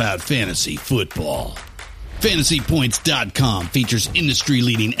thinking about fantasy football. FantasyPoints.com features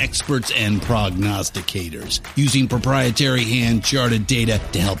industry-leading experts and prognosticators using proprietary hand-charted data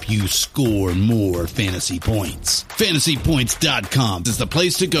to help you score more fantasy points. FantasyPoints.com is the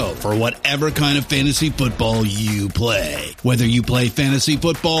place to go for whatever kind of fantasy football you play. Whether you play fantasy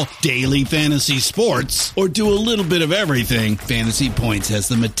football, daily fantasy sports, or do a little bit of everything, Fantasy Points has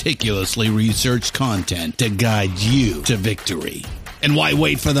the meticulously researched content to guide you to victory. And why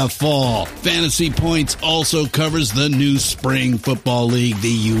wait for the fall? Fantasy Points also covers the new spring football league,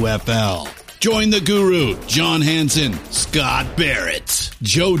 the UFL. Join the guru, John Hansen, Scott Barrett,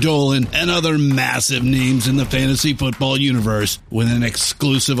 Joe Dolan, and other massive names in the fantasy football universe with an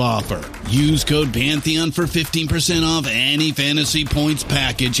exclusive offer. Use code Pantheon for 15% off any Fantasy Points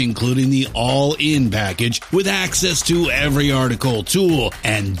package, including the all-in package, with access to every article, tool,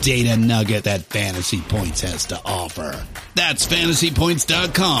 and data nugget that Fantasy Points has to offer. That's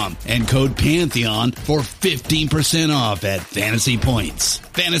FantasyPoints.com and code Pantheon for 15% off at Fantasy Points.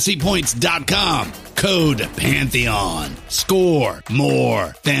 FantasyPoints.com, code Pantheon. Score more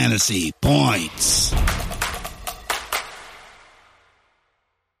fantasy points.